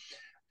pearl.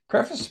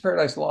 Preface to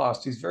Paradise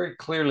Lost, he's very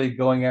clearly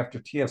going after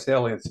T.S.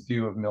 Eliot's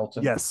view of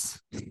Milton. Yes.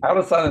 Out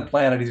of Silent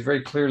Planet, he's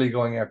very clearly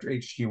going after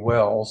H.G.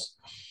 Wells.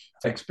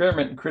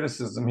 Experiment in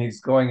Criticism,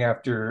 he's going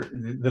after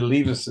the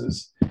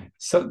Leavises.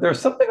 So there's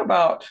something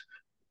about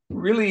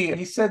really,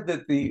 he said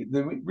that the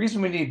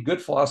reason we need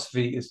good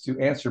philosophy is to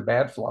answer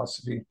bad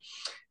philosophy.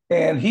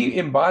 And he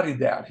embodied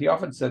that. He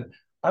often said,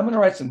 I'm going to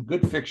write some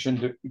good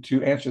fiction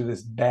to answer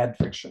this bad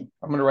fiction.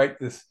 I'm going to write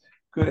this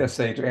good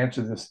essay to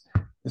answer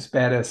this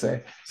bad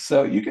essay.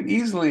 So you can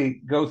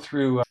easily go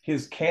through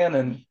his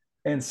canon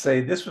and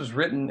say this was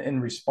written in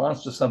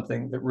response to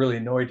something that really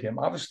annoyed him.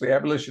 Obviously,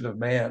 Abolition of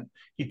Man,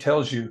 he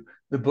tells you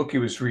the book he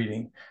was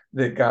reading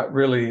that got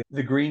really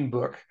the Green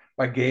Book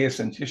by Gaius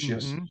and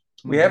Titius.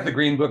 Mm-hmm. We have the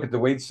Green Book at the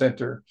Wade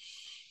Center.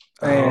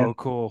 And Oh,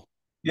 cool.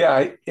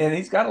 yeah, and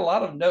he's got a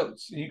lot of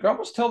notes. You can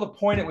almost tell the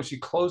point at which he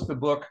closed the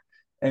book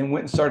and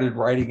went and started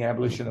writing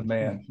Abolition of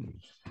Man.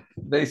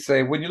 They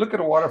say when you look at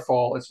a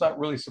waterfall, it's not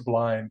really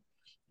sublime.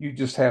 You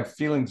just have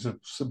feelings of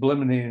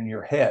sublimity in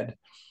your head.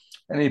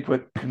 And he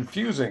put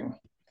confusing.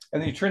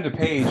 And then you turn the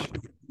page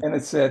and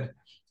it said,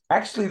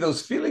 actually,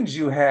 those feelings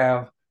you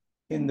have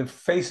in the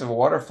face of a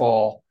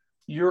waterfall,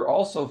 you're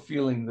also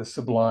feeling the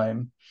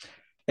sublime.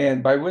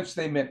 And by which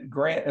they meant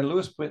Grant and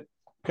Lewis put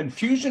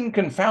confusion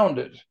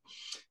confounded.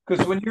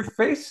 Because when you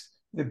face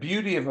the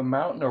beauty of a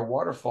mountain or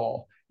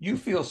waterfall, you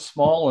feel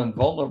small and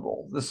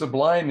vulnerable. The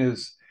sublime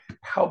is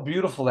how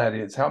beautiful that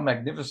is, how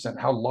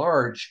magnificent, how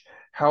large,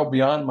 how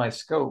beyond my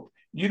scope.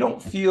 You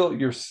don't feel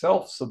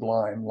yourself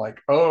sublime,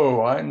 like, oh,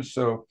 I'm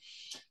so.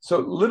 So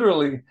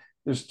literally,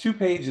 there's 2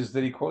 pages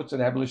that he quotes in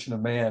Abolition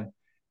of Man.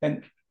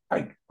 And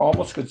I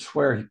almost could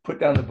swear he put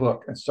down the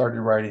book and started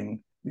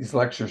writing these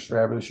lectures for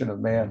Abolition of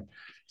Man.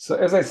 So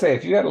as I say,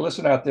 if you got a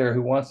listener out there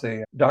who wants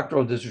a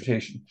doctoral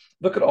dissertation,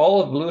 look at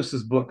all of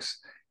Lewis's books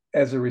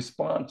as a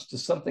response to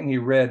something he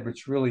read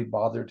which really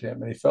bothered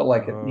him, and he felt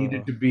like it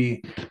needed to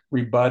be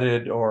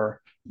rebutted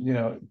or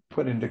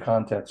put into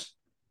context.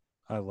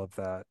 I love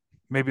that.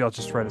 Maybe I'll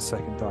just write a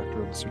second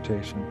doctoral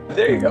dissertation.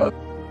 There you go.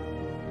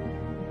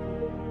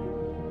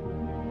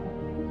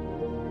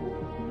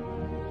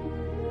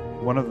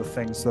 One of the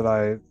things that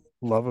I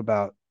love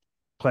about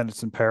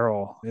Planets in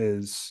Peril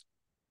is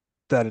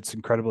that it's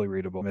incredibly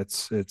readable.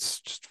 It's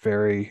just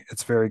very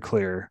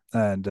clear,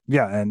 and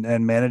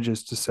and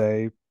manages to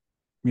say,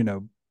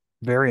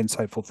 very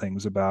insightful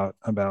things about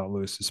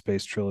Lewis's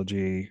space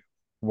trilogy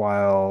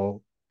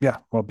while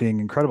being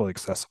incredibly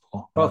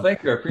accessible. Well,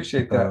 thank you. I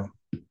appreciate that.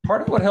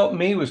 Part of what helped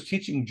me was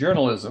teaching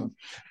journalism.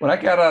 When I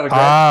got out of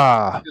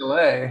grad school in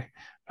UCLA,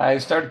 I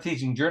started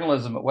teaching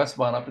journalism at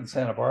Westmont up in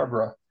Santa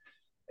Barbara.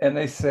 And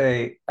they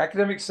say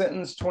academic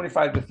sentence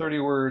 25 to 30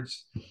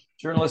 words,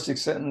 journalistic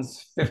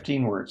sentence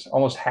 15 words,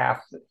 almost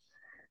half.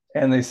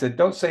 And they said,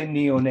 don't say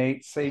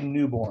neonate, say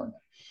newborn.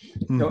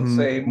 Don't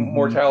say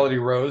mortality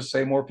rose,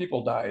 say more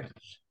people died.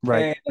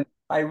 Right. And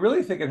I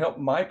really think it helped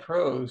my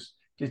prose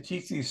to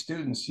teach these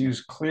students to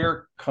use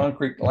clear,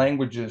 concrete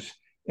languages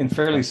in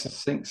fairly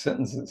succinct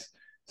sentences.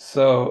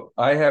 So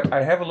I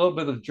have a little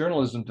bit of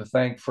journalism to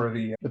thank for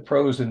the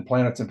prose in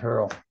Planets in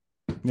Peril.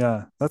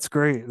 Yeah, that's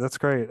great. That's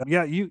great.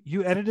 Yeah,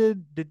 you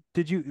edited,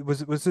 did you,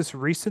 was this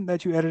recent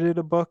that you edited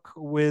a book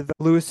with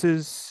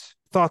Lewis's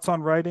thoughts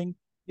on writing?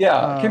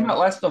 Yeah, it came out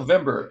last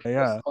November.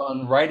 Yeah.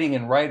 On writing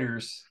and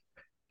writers.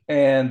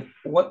 And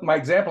what my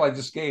example I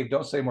just gave,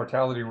 don't say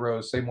mortality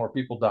rose, say more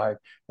people died.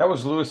 That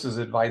was Lewis's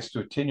advice to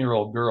a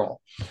 10-year-old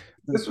girl.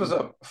 This was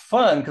a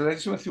fun because I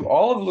just went through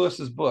all of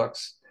Lewis's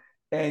books,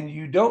 and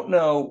you don't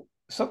know,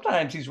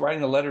 sometimes he's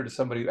writing a letter to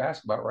somebody who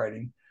asked about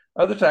writing.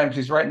 Other times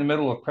he's right in the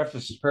middle of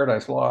Preface to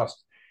Paradise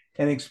Lost,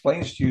 and he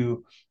explains to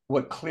you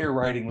what clear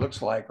writing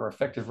looks like or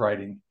effective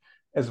writing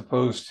as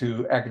opposed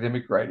to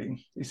academic writing.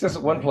 He says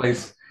at one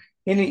place,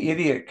 any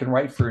idiot can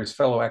write for his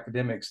fellow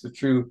academics. The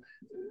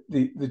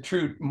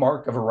true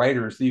mark of a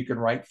writer is that you can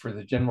write for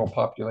the general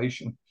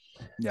population.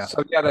 Yeah.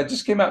 So that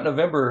just came out in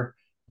November.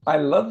 I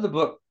love the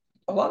book.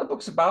 A lot of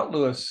books about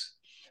Lewis,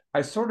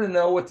 I sort of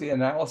know what the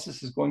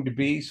analysis is going to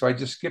be. So I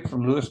just skip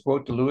from Lewis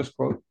quote to Lewis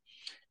quote.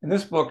 In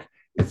this book,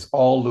 it's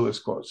all Lewis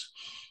quotes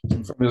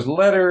from his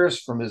letters,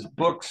 from his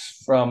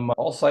books, from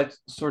all sorts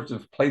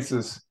of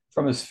places,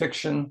 from his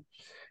fiction.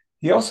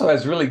 He also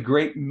has really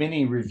great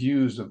mini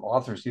reviews of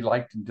authors he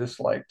liked and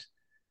disliked.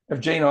 Of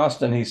Jane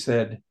Austen, he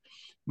said,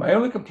 "My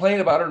only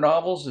complaint about her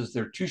novels is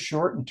they're too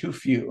short and too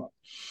few."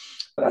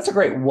 But that's a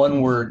great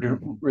one-word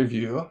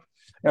review.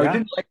 Now, he Yeah.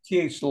 didn't like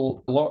T.H.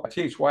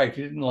 White.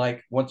 He didn't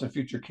like Once and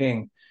Future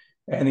King.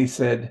 And he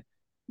said,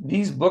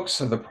 "These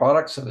books are the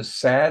products of a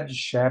sad,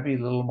 shabby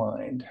little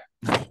mind."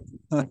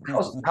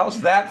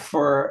 How's that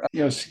for,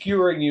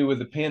 skewering you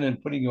with a pin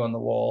and putting you on the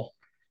wall?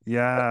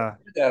 Yeah.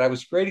 That I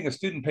was grading a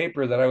student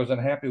paper that I was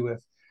unhappy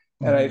with,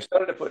 and I Mhm.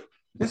 started to put,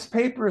 "This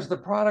paper is the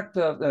product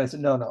of," and I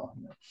said, "No, no,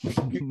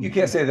 you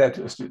can't say that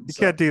to a student." You So,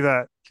 can't do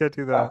that. Can't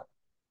do uh, that.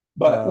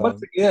 but once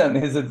Um, again,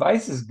 his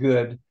advice is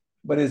good,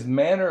 but his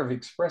manner of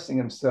expressing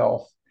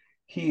himself,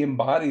 he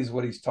embodies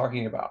what he's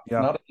talking about.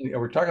 yeah. Not only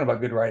are we talking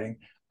about good writing,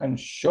 I'm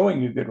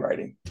showing you good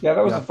writing. Yeah,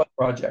 that was a Yeah. fun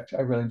project.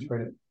 I really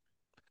enjoyed it.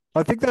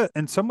 I think that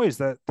in some ways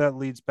that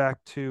leads back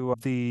to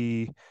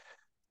the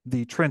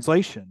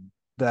translation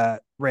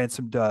that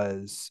Ransom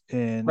does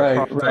in Right,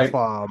 Carl's right.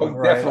 Club, Oh,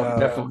 right, definitely,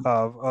 definitely.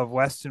 of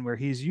Weston, where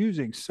he's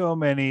using so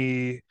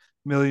many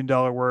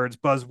million-dollar words,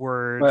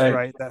 buzzwords, Right,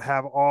 right, that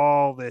have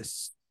all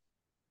this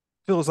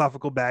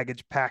philosophical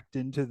baggage packed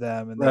into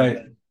them, and then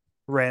right.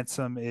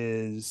 Ransom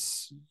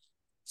is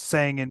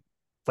saying in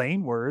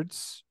plain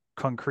words,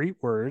 concrete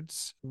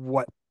words,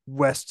 what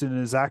Weston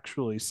is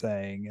actually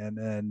saying,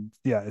 and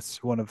yeah,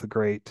 it's one of the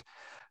great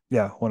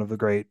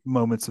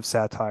moments of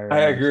satire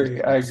I in each of his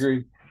agree. I books.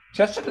 agree.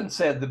 Chesterton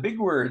said the big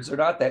words are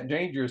not that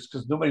dangerous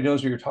because nobody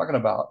knows what you're talking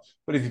about.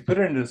 But if you put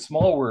it into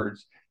small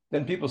words,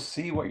 then people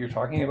see what you're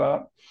talking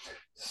about.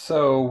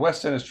 So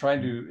Weston is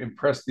trying to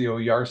impress the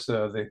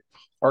Oyarsa, the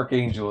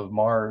archangel of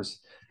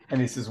Mars.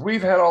 And he says,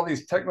 "We've had all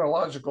these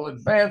technological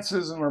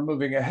advances and we're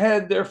moving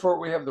ahead. Therefore,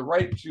 we have the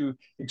right to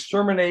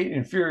exterminate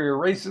inferior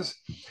races."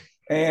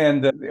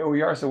 And the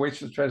Oyarsa waits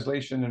for the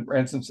translation, and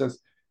Ransom says,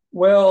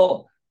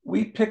 "Well,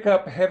 we pick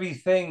up heavy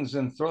things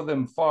and throw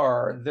them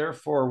far.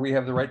 Therefore, we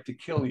have the right to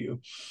kill you."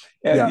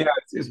 And Yeah. yeah,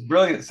 it's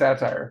brilliant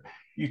satire.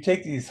 You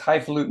take these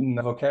highfalutin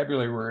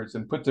vocabulary words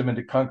and put them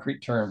into concrete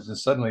terms, and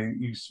suddenly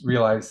you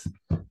realize,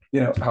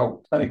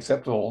 how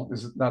unacceptable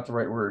is not the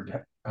right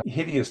word, how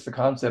hideous the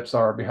concepts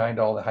are behind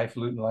all the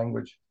highfalutin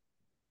language.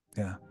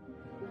 Yeah.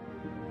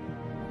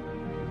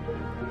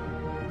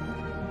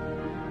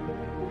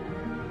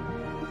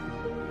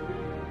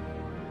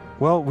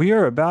 Well, we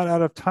are about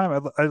out of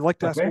time. I'd like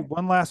to ask you Okay.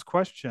 one last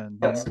question.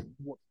 Yes.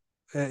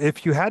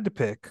 If you had to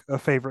pick a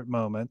favorite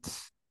moment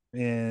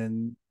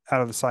in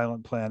Out of the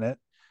Silent Planet,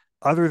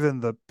 other than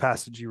the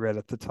passage you read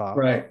at the top,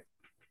 Right.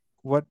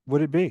 what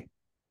would it be?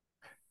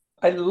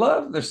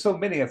 There's so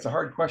many, it's a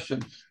hard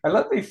question. I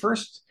love the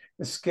first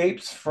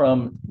escapes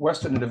from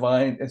Western and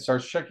Divine and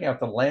starts checking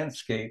out the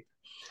landscape.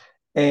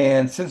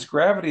 And since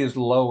gravity is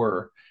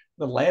lower,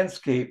 the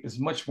landscape is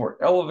much more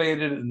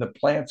elevated and the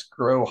plants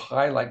grow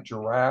high like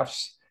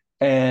giraffes.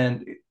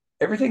 And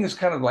everything is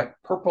kind of like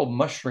purple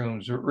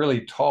mushrooms,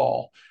 really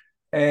tall.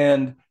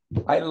 And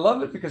I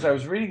love it because I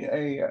was reading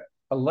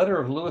a letter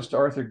of Lewis to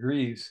Arthur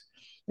Greaves.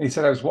 And he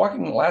said, "I was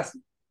walking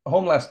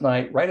home last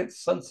night right at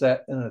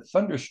sunset in a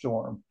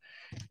thunderstorm,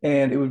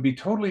 and it would be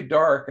totally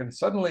dark. And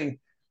suddenly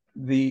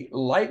the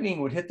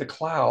lightning would hit the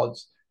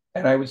clouds,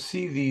 and I would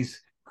see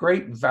these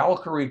great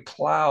Valkyrie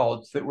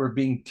clouds that were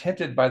being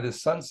tinted by the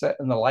sunset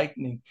and the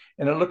lightning,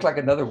 and it looked like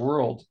another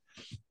world."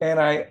 And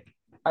I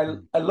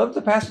love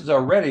the passage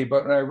already,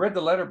 but when I read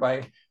the letter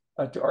by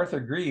to Arthur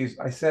Greaves,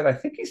 I said, I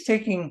think he's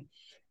taking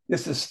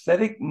this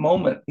aesthetic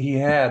moment he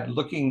had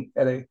looking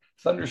at a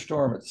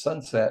thunderstorm at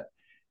sunset,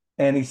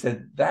 and he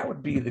said that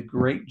would be the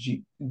great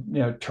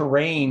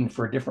terrain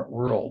for a different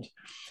world.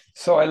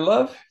 So I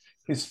love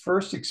his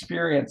first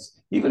experience.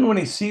 Even when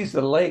he sees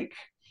the lake,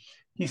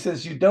 he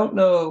says, "You don't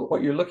know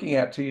what you're looking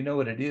at till you know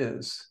what it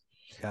is."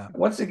 Yeah.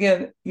 Once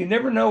again, you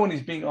never know when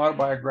he's being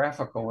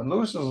autobiographical. When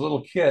Lewis was a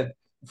little kid,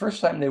 the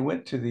first time they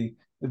went to the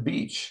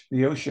beach,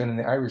 the ocean, and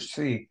the Irish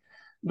Sea,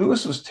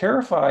 Lewis was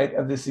terrified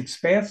of this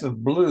expanse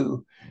of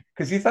blue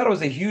because he thought it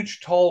was a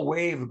huge, tall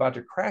wave about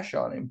to crash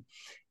on him.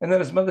 And then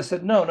his mother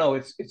said, "No, no,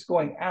 it's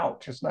going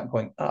out. It's not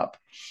going up."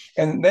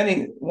 And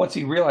then once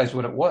he realized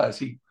what it was,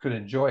 he could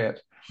enjoy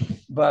it.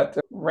 But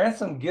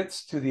Ransom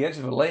gets to the edge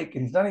of a lake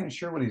and he's not even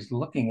sure what he's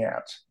looking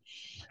at.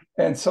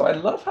 And so I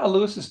love how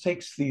Lewis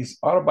takes these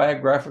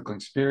autobiographical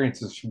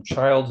experiences from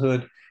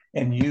childhood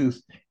and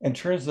youth and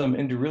turns them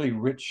into really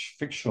rich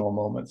fictional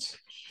moments.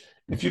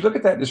 If you look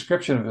at that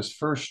description of his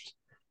first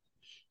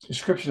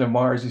description of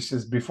Mars, he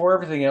says, "Before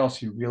everything else,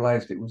 he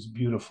realized it was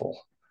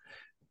beautiful."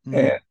 And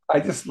Mm. I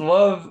just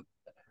love,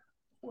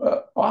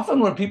 often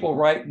when people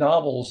write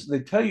novels,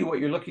 they tell you what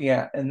you're looking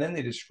at and then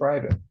they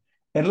describe it.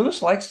 And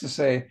Lewis likes to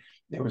say,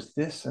 "There was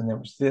this, and there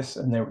was this,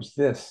 and there was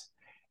this."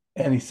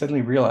 And he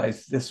suddenly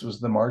realized this was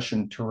the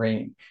Martian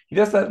terrain. He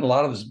does that in a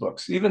lot of his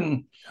books.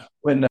 Even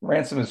when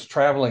Ransom is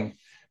traveling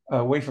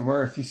away from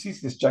Earth, he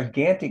sees this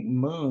gigantic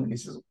moon. He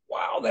says,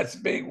 "Wow, that's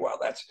big. Wow,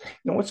 that's,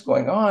 what's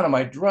going on? Am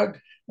I drugged?"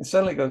 And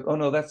suddenly he goes, "Oh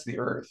no, that's the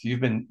Earth.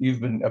 You've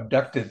been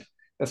abducted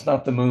That's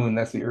not the moon,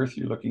 that's the Earth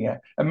you're looking at.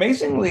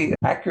 Amazingly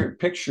accurate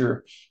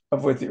picture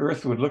of what the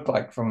Earth would look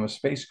like from a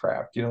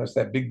spacecraft. It's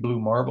that big blue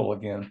marble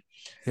again.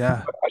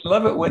 Yeah. I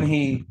love it when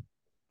he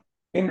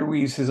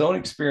interweaves his own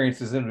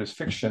experiences into his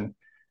fiction,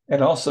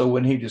 and also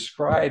when he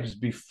describes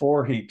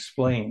before he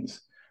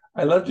explains.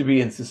 I love to be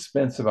in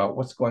suspense about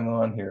what's going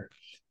on here.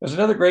 There's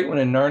another great one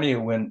in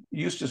Narnia when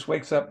Eustace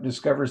wakes up and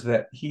discovers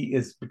that he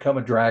has become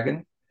a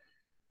dragon,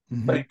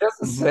 but he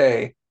doesn't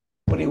say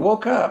when he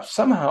woke up,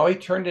 somehow he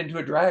turned into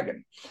a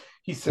dragon.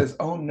 He says,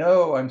 "Oh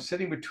no, I'm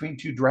sitting between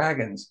two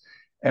dragons.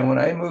 And when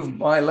I move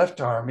my left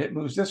arm, it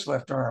moves this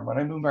left arm. When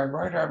I move my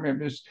right arm, it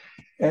moves,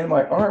 and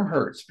my arm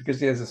hurts," because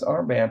he has this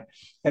armband.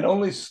 And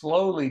only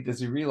slowly does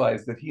he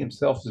realize that he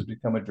himself has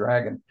become a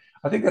dragon.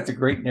 I think that's a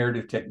great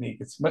narrative technique.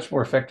 It's much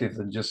more effective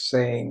than just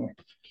saying,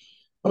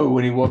 "Oh,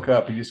 when he woke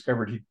up, he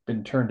discovered he'd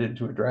been turned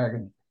into a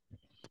dragon."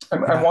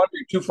 I'm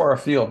wandering too far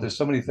afield. There's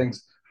so many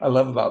things I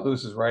love about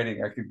Lewis's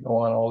writing. I could go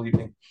on all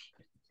evening.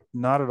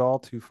 Not at all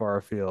too far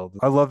afield.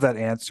 I love that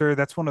answer.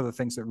 That's one of the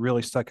things that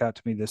really stuck out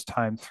to me this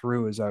time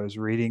through as I was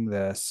reading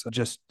this.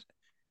 Just,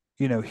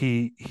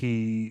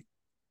 he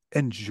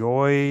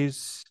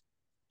enjoys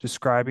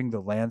describing the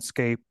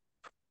landscape,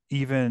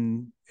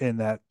 even in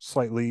that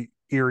slightly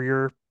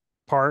eerier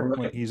part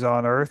when he's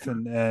on Earth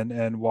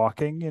and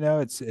walking.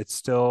 It's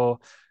still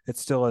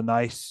a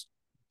nice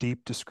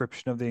deep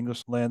description of the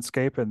English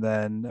landscape, and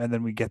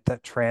then we get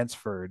that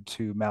transferred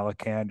to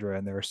Malacandra,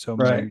 and there are so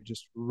many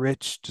just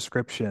rich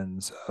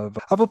descriptions of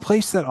a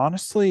place that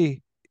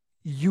honestly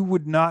you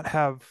would not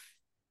have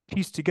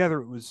pieced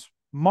together it was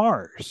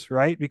Mars,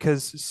 right?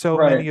 Because so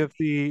many of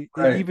the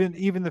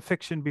even the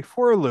fiction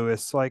before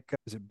Lewis, like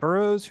is it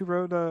Burroughs who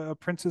wrote a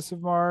Princess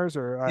of Mars,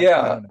 or I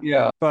don't know.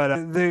 Yeah.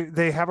 But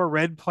they have a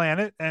red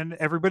planet and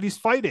everybody's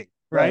fighting.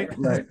 Right.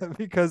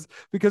 because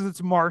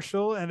it's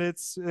martial and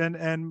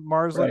and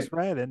Mars looks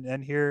red,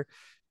 and here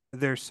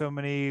there's so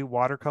many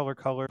watercolor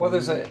colors. Well,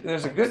 there's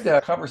a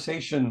good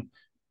conversation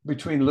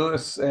between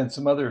Lewis and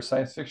some other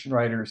science fiction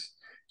writers,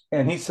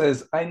 and he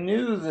says, "I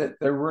knew that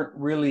there weren't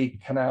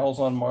really canals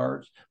on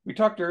Mars." We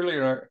talked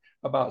earlier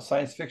about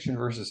science fiction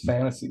versus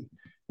fantasy,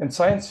 and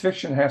science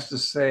fiction has to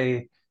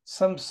say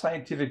some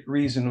scientific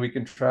reason we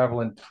can travel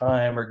in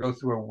time or go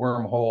through a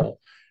wormhole.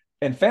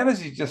 And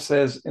fantasy just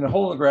says, in a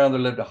hole in the ground,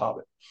 there lived a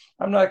hobbit.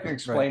 I'm not going to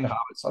explain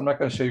hobbits. I'm not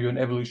going to show you an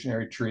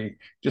evolutionary tree.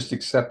 Just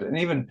accept it. And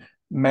even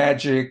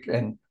magic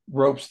and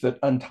ropes that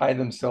untie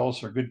themselves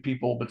for good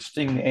people, but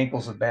sting the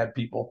ankles of bad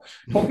people.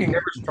 Tolkien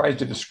never tries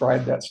to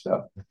describe that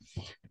stuff.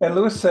 And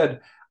Lewis said,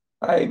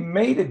 "I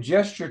made a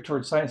gesture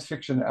towards science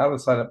fiction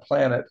outside a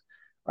planet."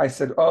 I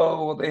said,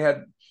 "Oh, well,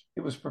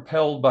 it was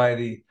propelled by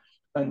the,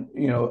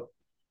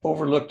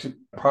 overlooked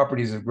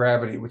properties of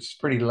gravity," which is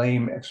a pretty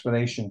lame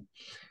explanation.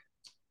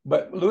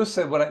 But Lewis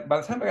said,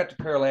 by the time I got to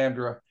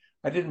Perelandra,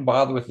 I didn't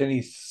bother with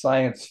any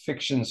science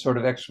fiction sort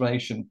of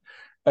explanation.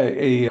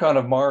 A icon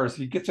of Mars,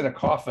 he gets in a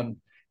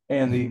coffin,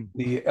 and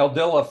the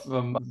Eldilla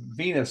from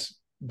Venus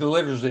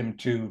delivers him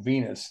to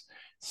Venus.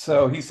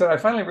 So he said, "I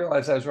finally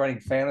realized I was writing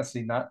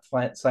fantasy, not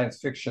science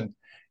fiction,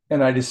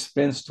 and I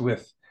dispensed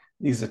with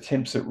these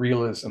attempts at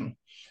realism."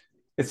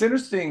 It's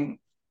interesting.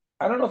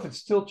 I don't know if it's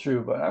still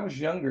true, but when I was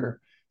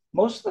younger,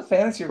 most of the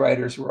fantasy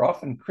writers were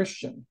often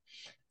Christian.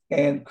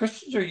 And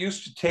Christians are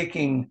used to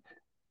taking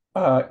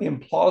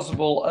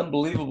implausible,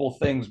 unbelievable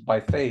things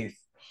by faith,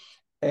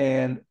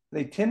 and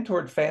they tend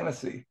toward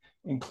fantasy,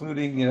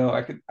 including,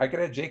 I could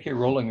have J.K.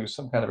 Rowling, who's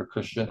some kind of a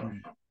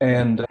Christian,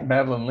 and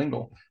Madeleine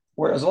L'Engle.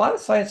 Whereas a lot of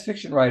science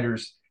fiction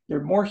writers, they're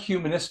more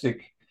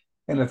humanistic,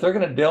 and if they're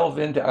going to delve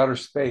into outer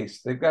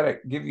space, they've got to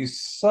give you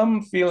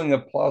some feeling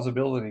of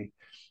plausibility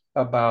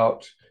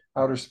about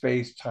outer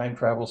space, time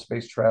travel,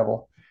 space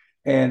travel.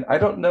 And I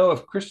don't know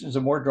if Christians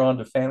are more drawn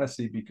to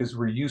fantasy because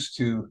we're used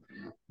to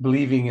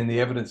believing in the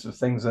evidence of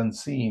things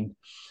unseen,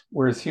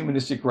 whereas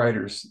humanistic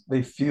writers,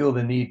 they feel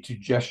the need to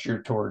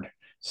gesture toward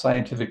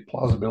scientific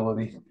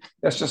plausibility.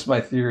 That's just my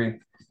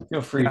theory.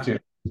 Feel free to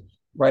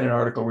write an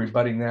article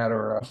rebutting that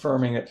or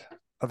affirming it.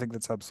 I think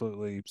that's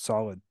absolutely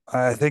solid.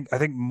 I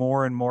think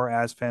more and more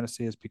as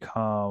fantasy has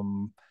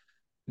become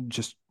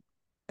just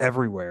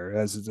everywhere,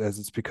 as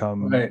it's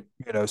become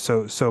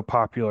so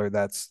popular,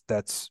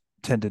 that's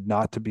tended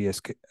not to be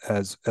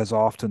as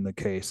often the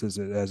case as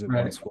it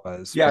once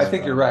was. Yeah, I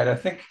think you're right.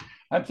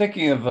 I'm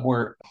thinking of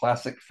more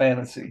classic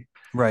fantasy.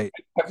 Right.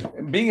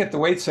 Being at the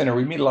Waite Center,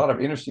 we meet a lot of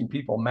interesting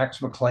people.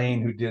 Max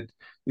McLean, who did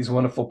these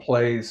wonderful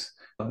plays,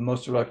 The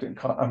Most Reluctant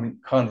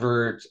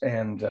Convert,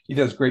 and he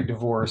does Great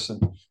Divorce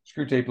and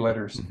Screwtape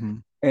Letters.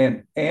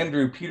 And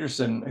Andrew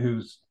Peterson,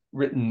 who's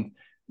written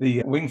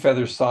the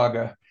Wingfeather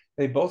Saga.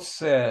 They both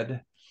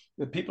said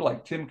that people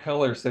like Tim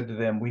Keller said to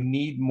them, "We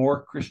need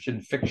more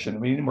Christian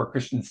fiction. We need more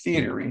Christian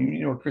theater. We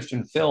need more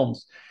Christian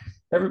films."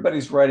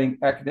 Everybody's writing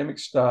academic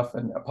stuff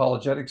and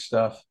apologetic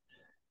stuff.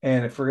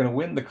 And if we're going to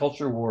win the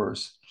culture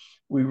wars,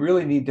 we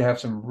really need to have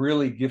some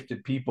really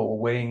gifted people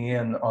weighing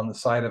in on the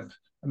side of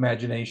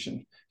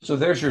imagination. So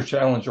there's your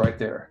challenge right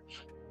there.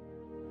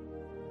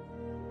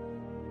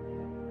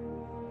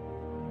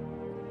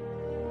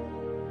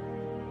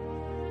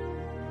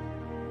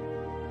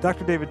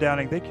 Dr. David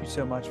Downing, thank you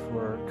so much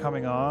for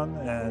coming on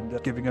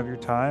and giving of your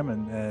time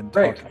and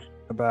Great. talking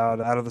about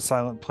Out of the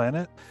Silent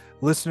Planet.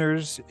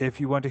 Listeners, if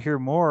you want to hear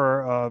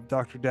more of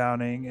Dr.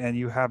 Downing and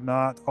you have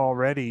not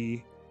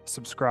already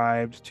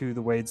subscribed to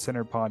the Wade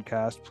Center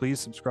podcast, please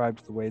subscribe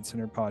to the Wade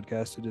Center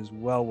podcast. It is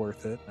well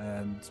worth it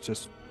and it's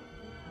just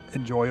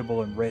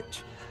enjoyable and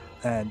rich.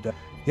 And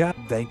yeah,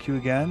 thank you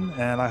again.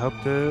 And I hope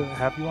to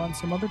have you on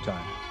some other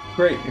time.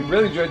 Great. I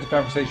really enjoyed the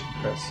conversation,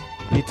 Chris.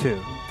 Me too.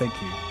 Thank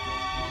you.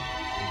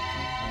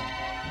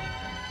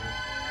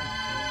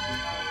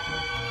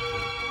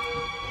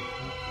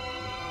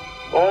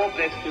 All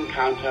blessed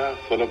encounter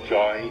full of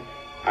joy,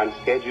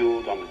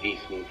 unscheduled on the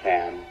decent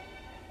plan,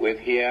 with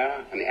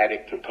here an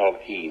addict of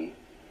Tolkien,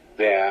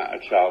 there a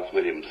Charles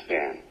Williams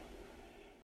fan.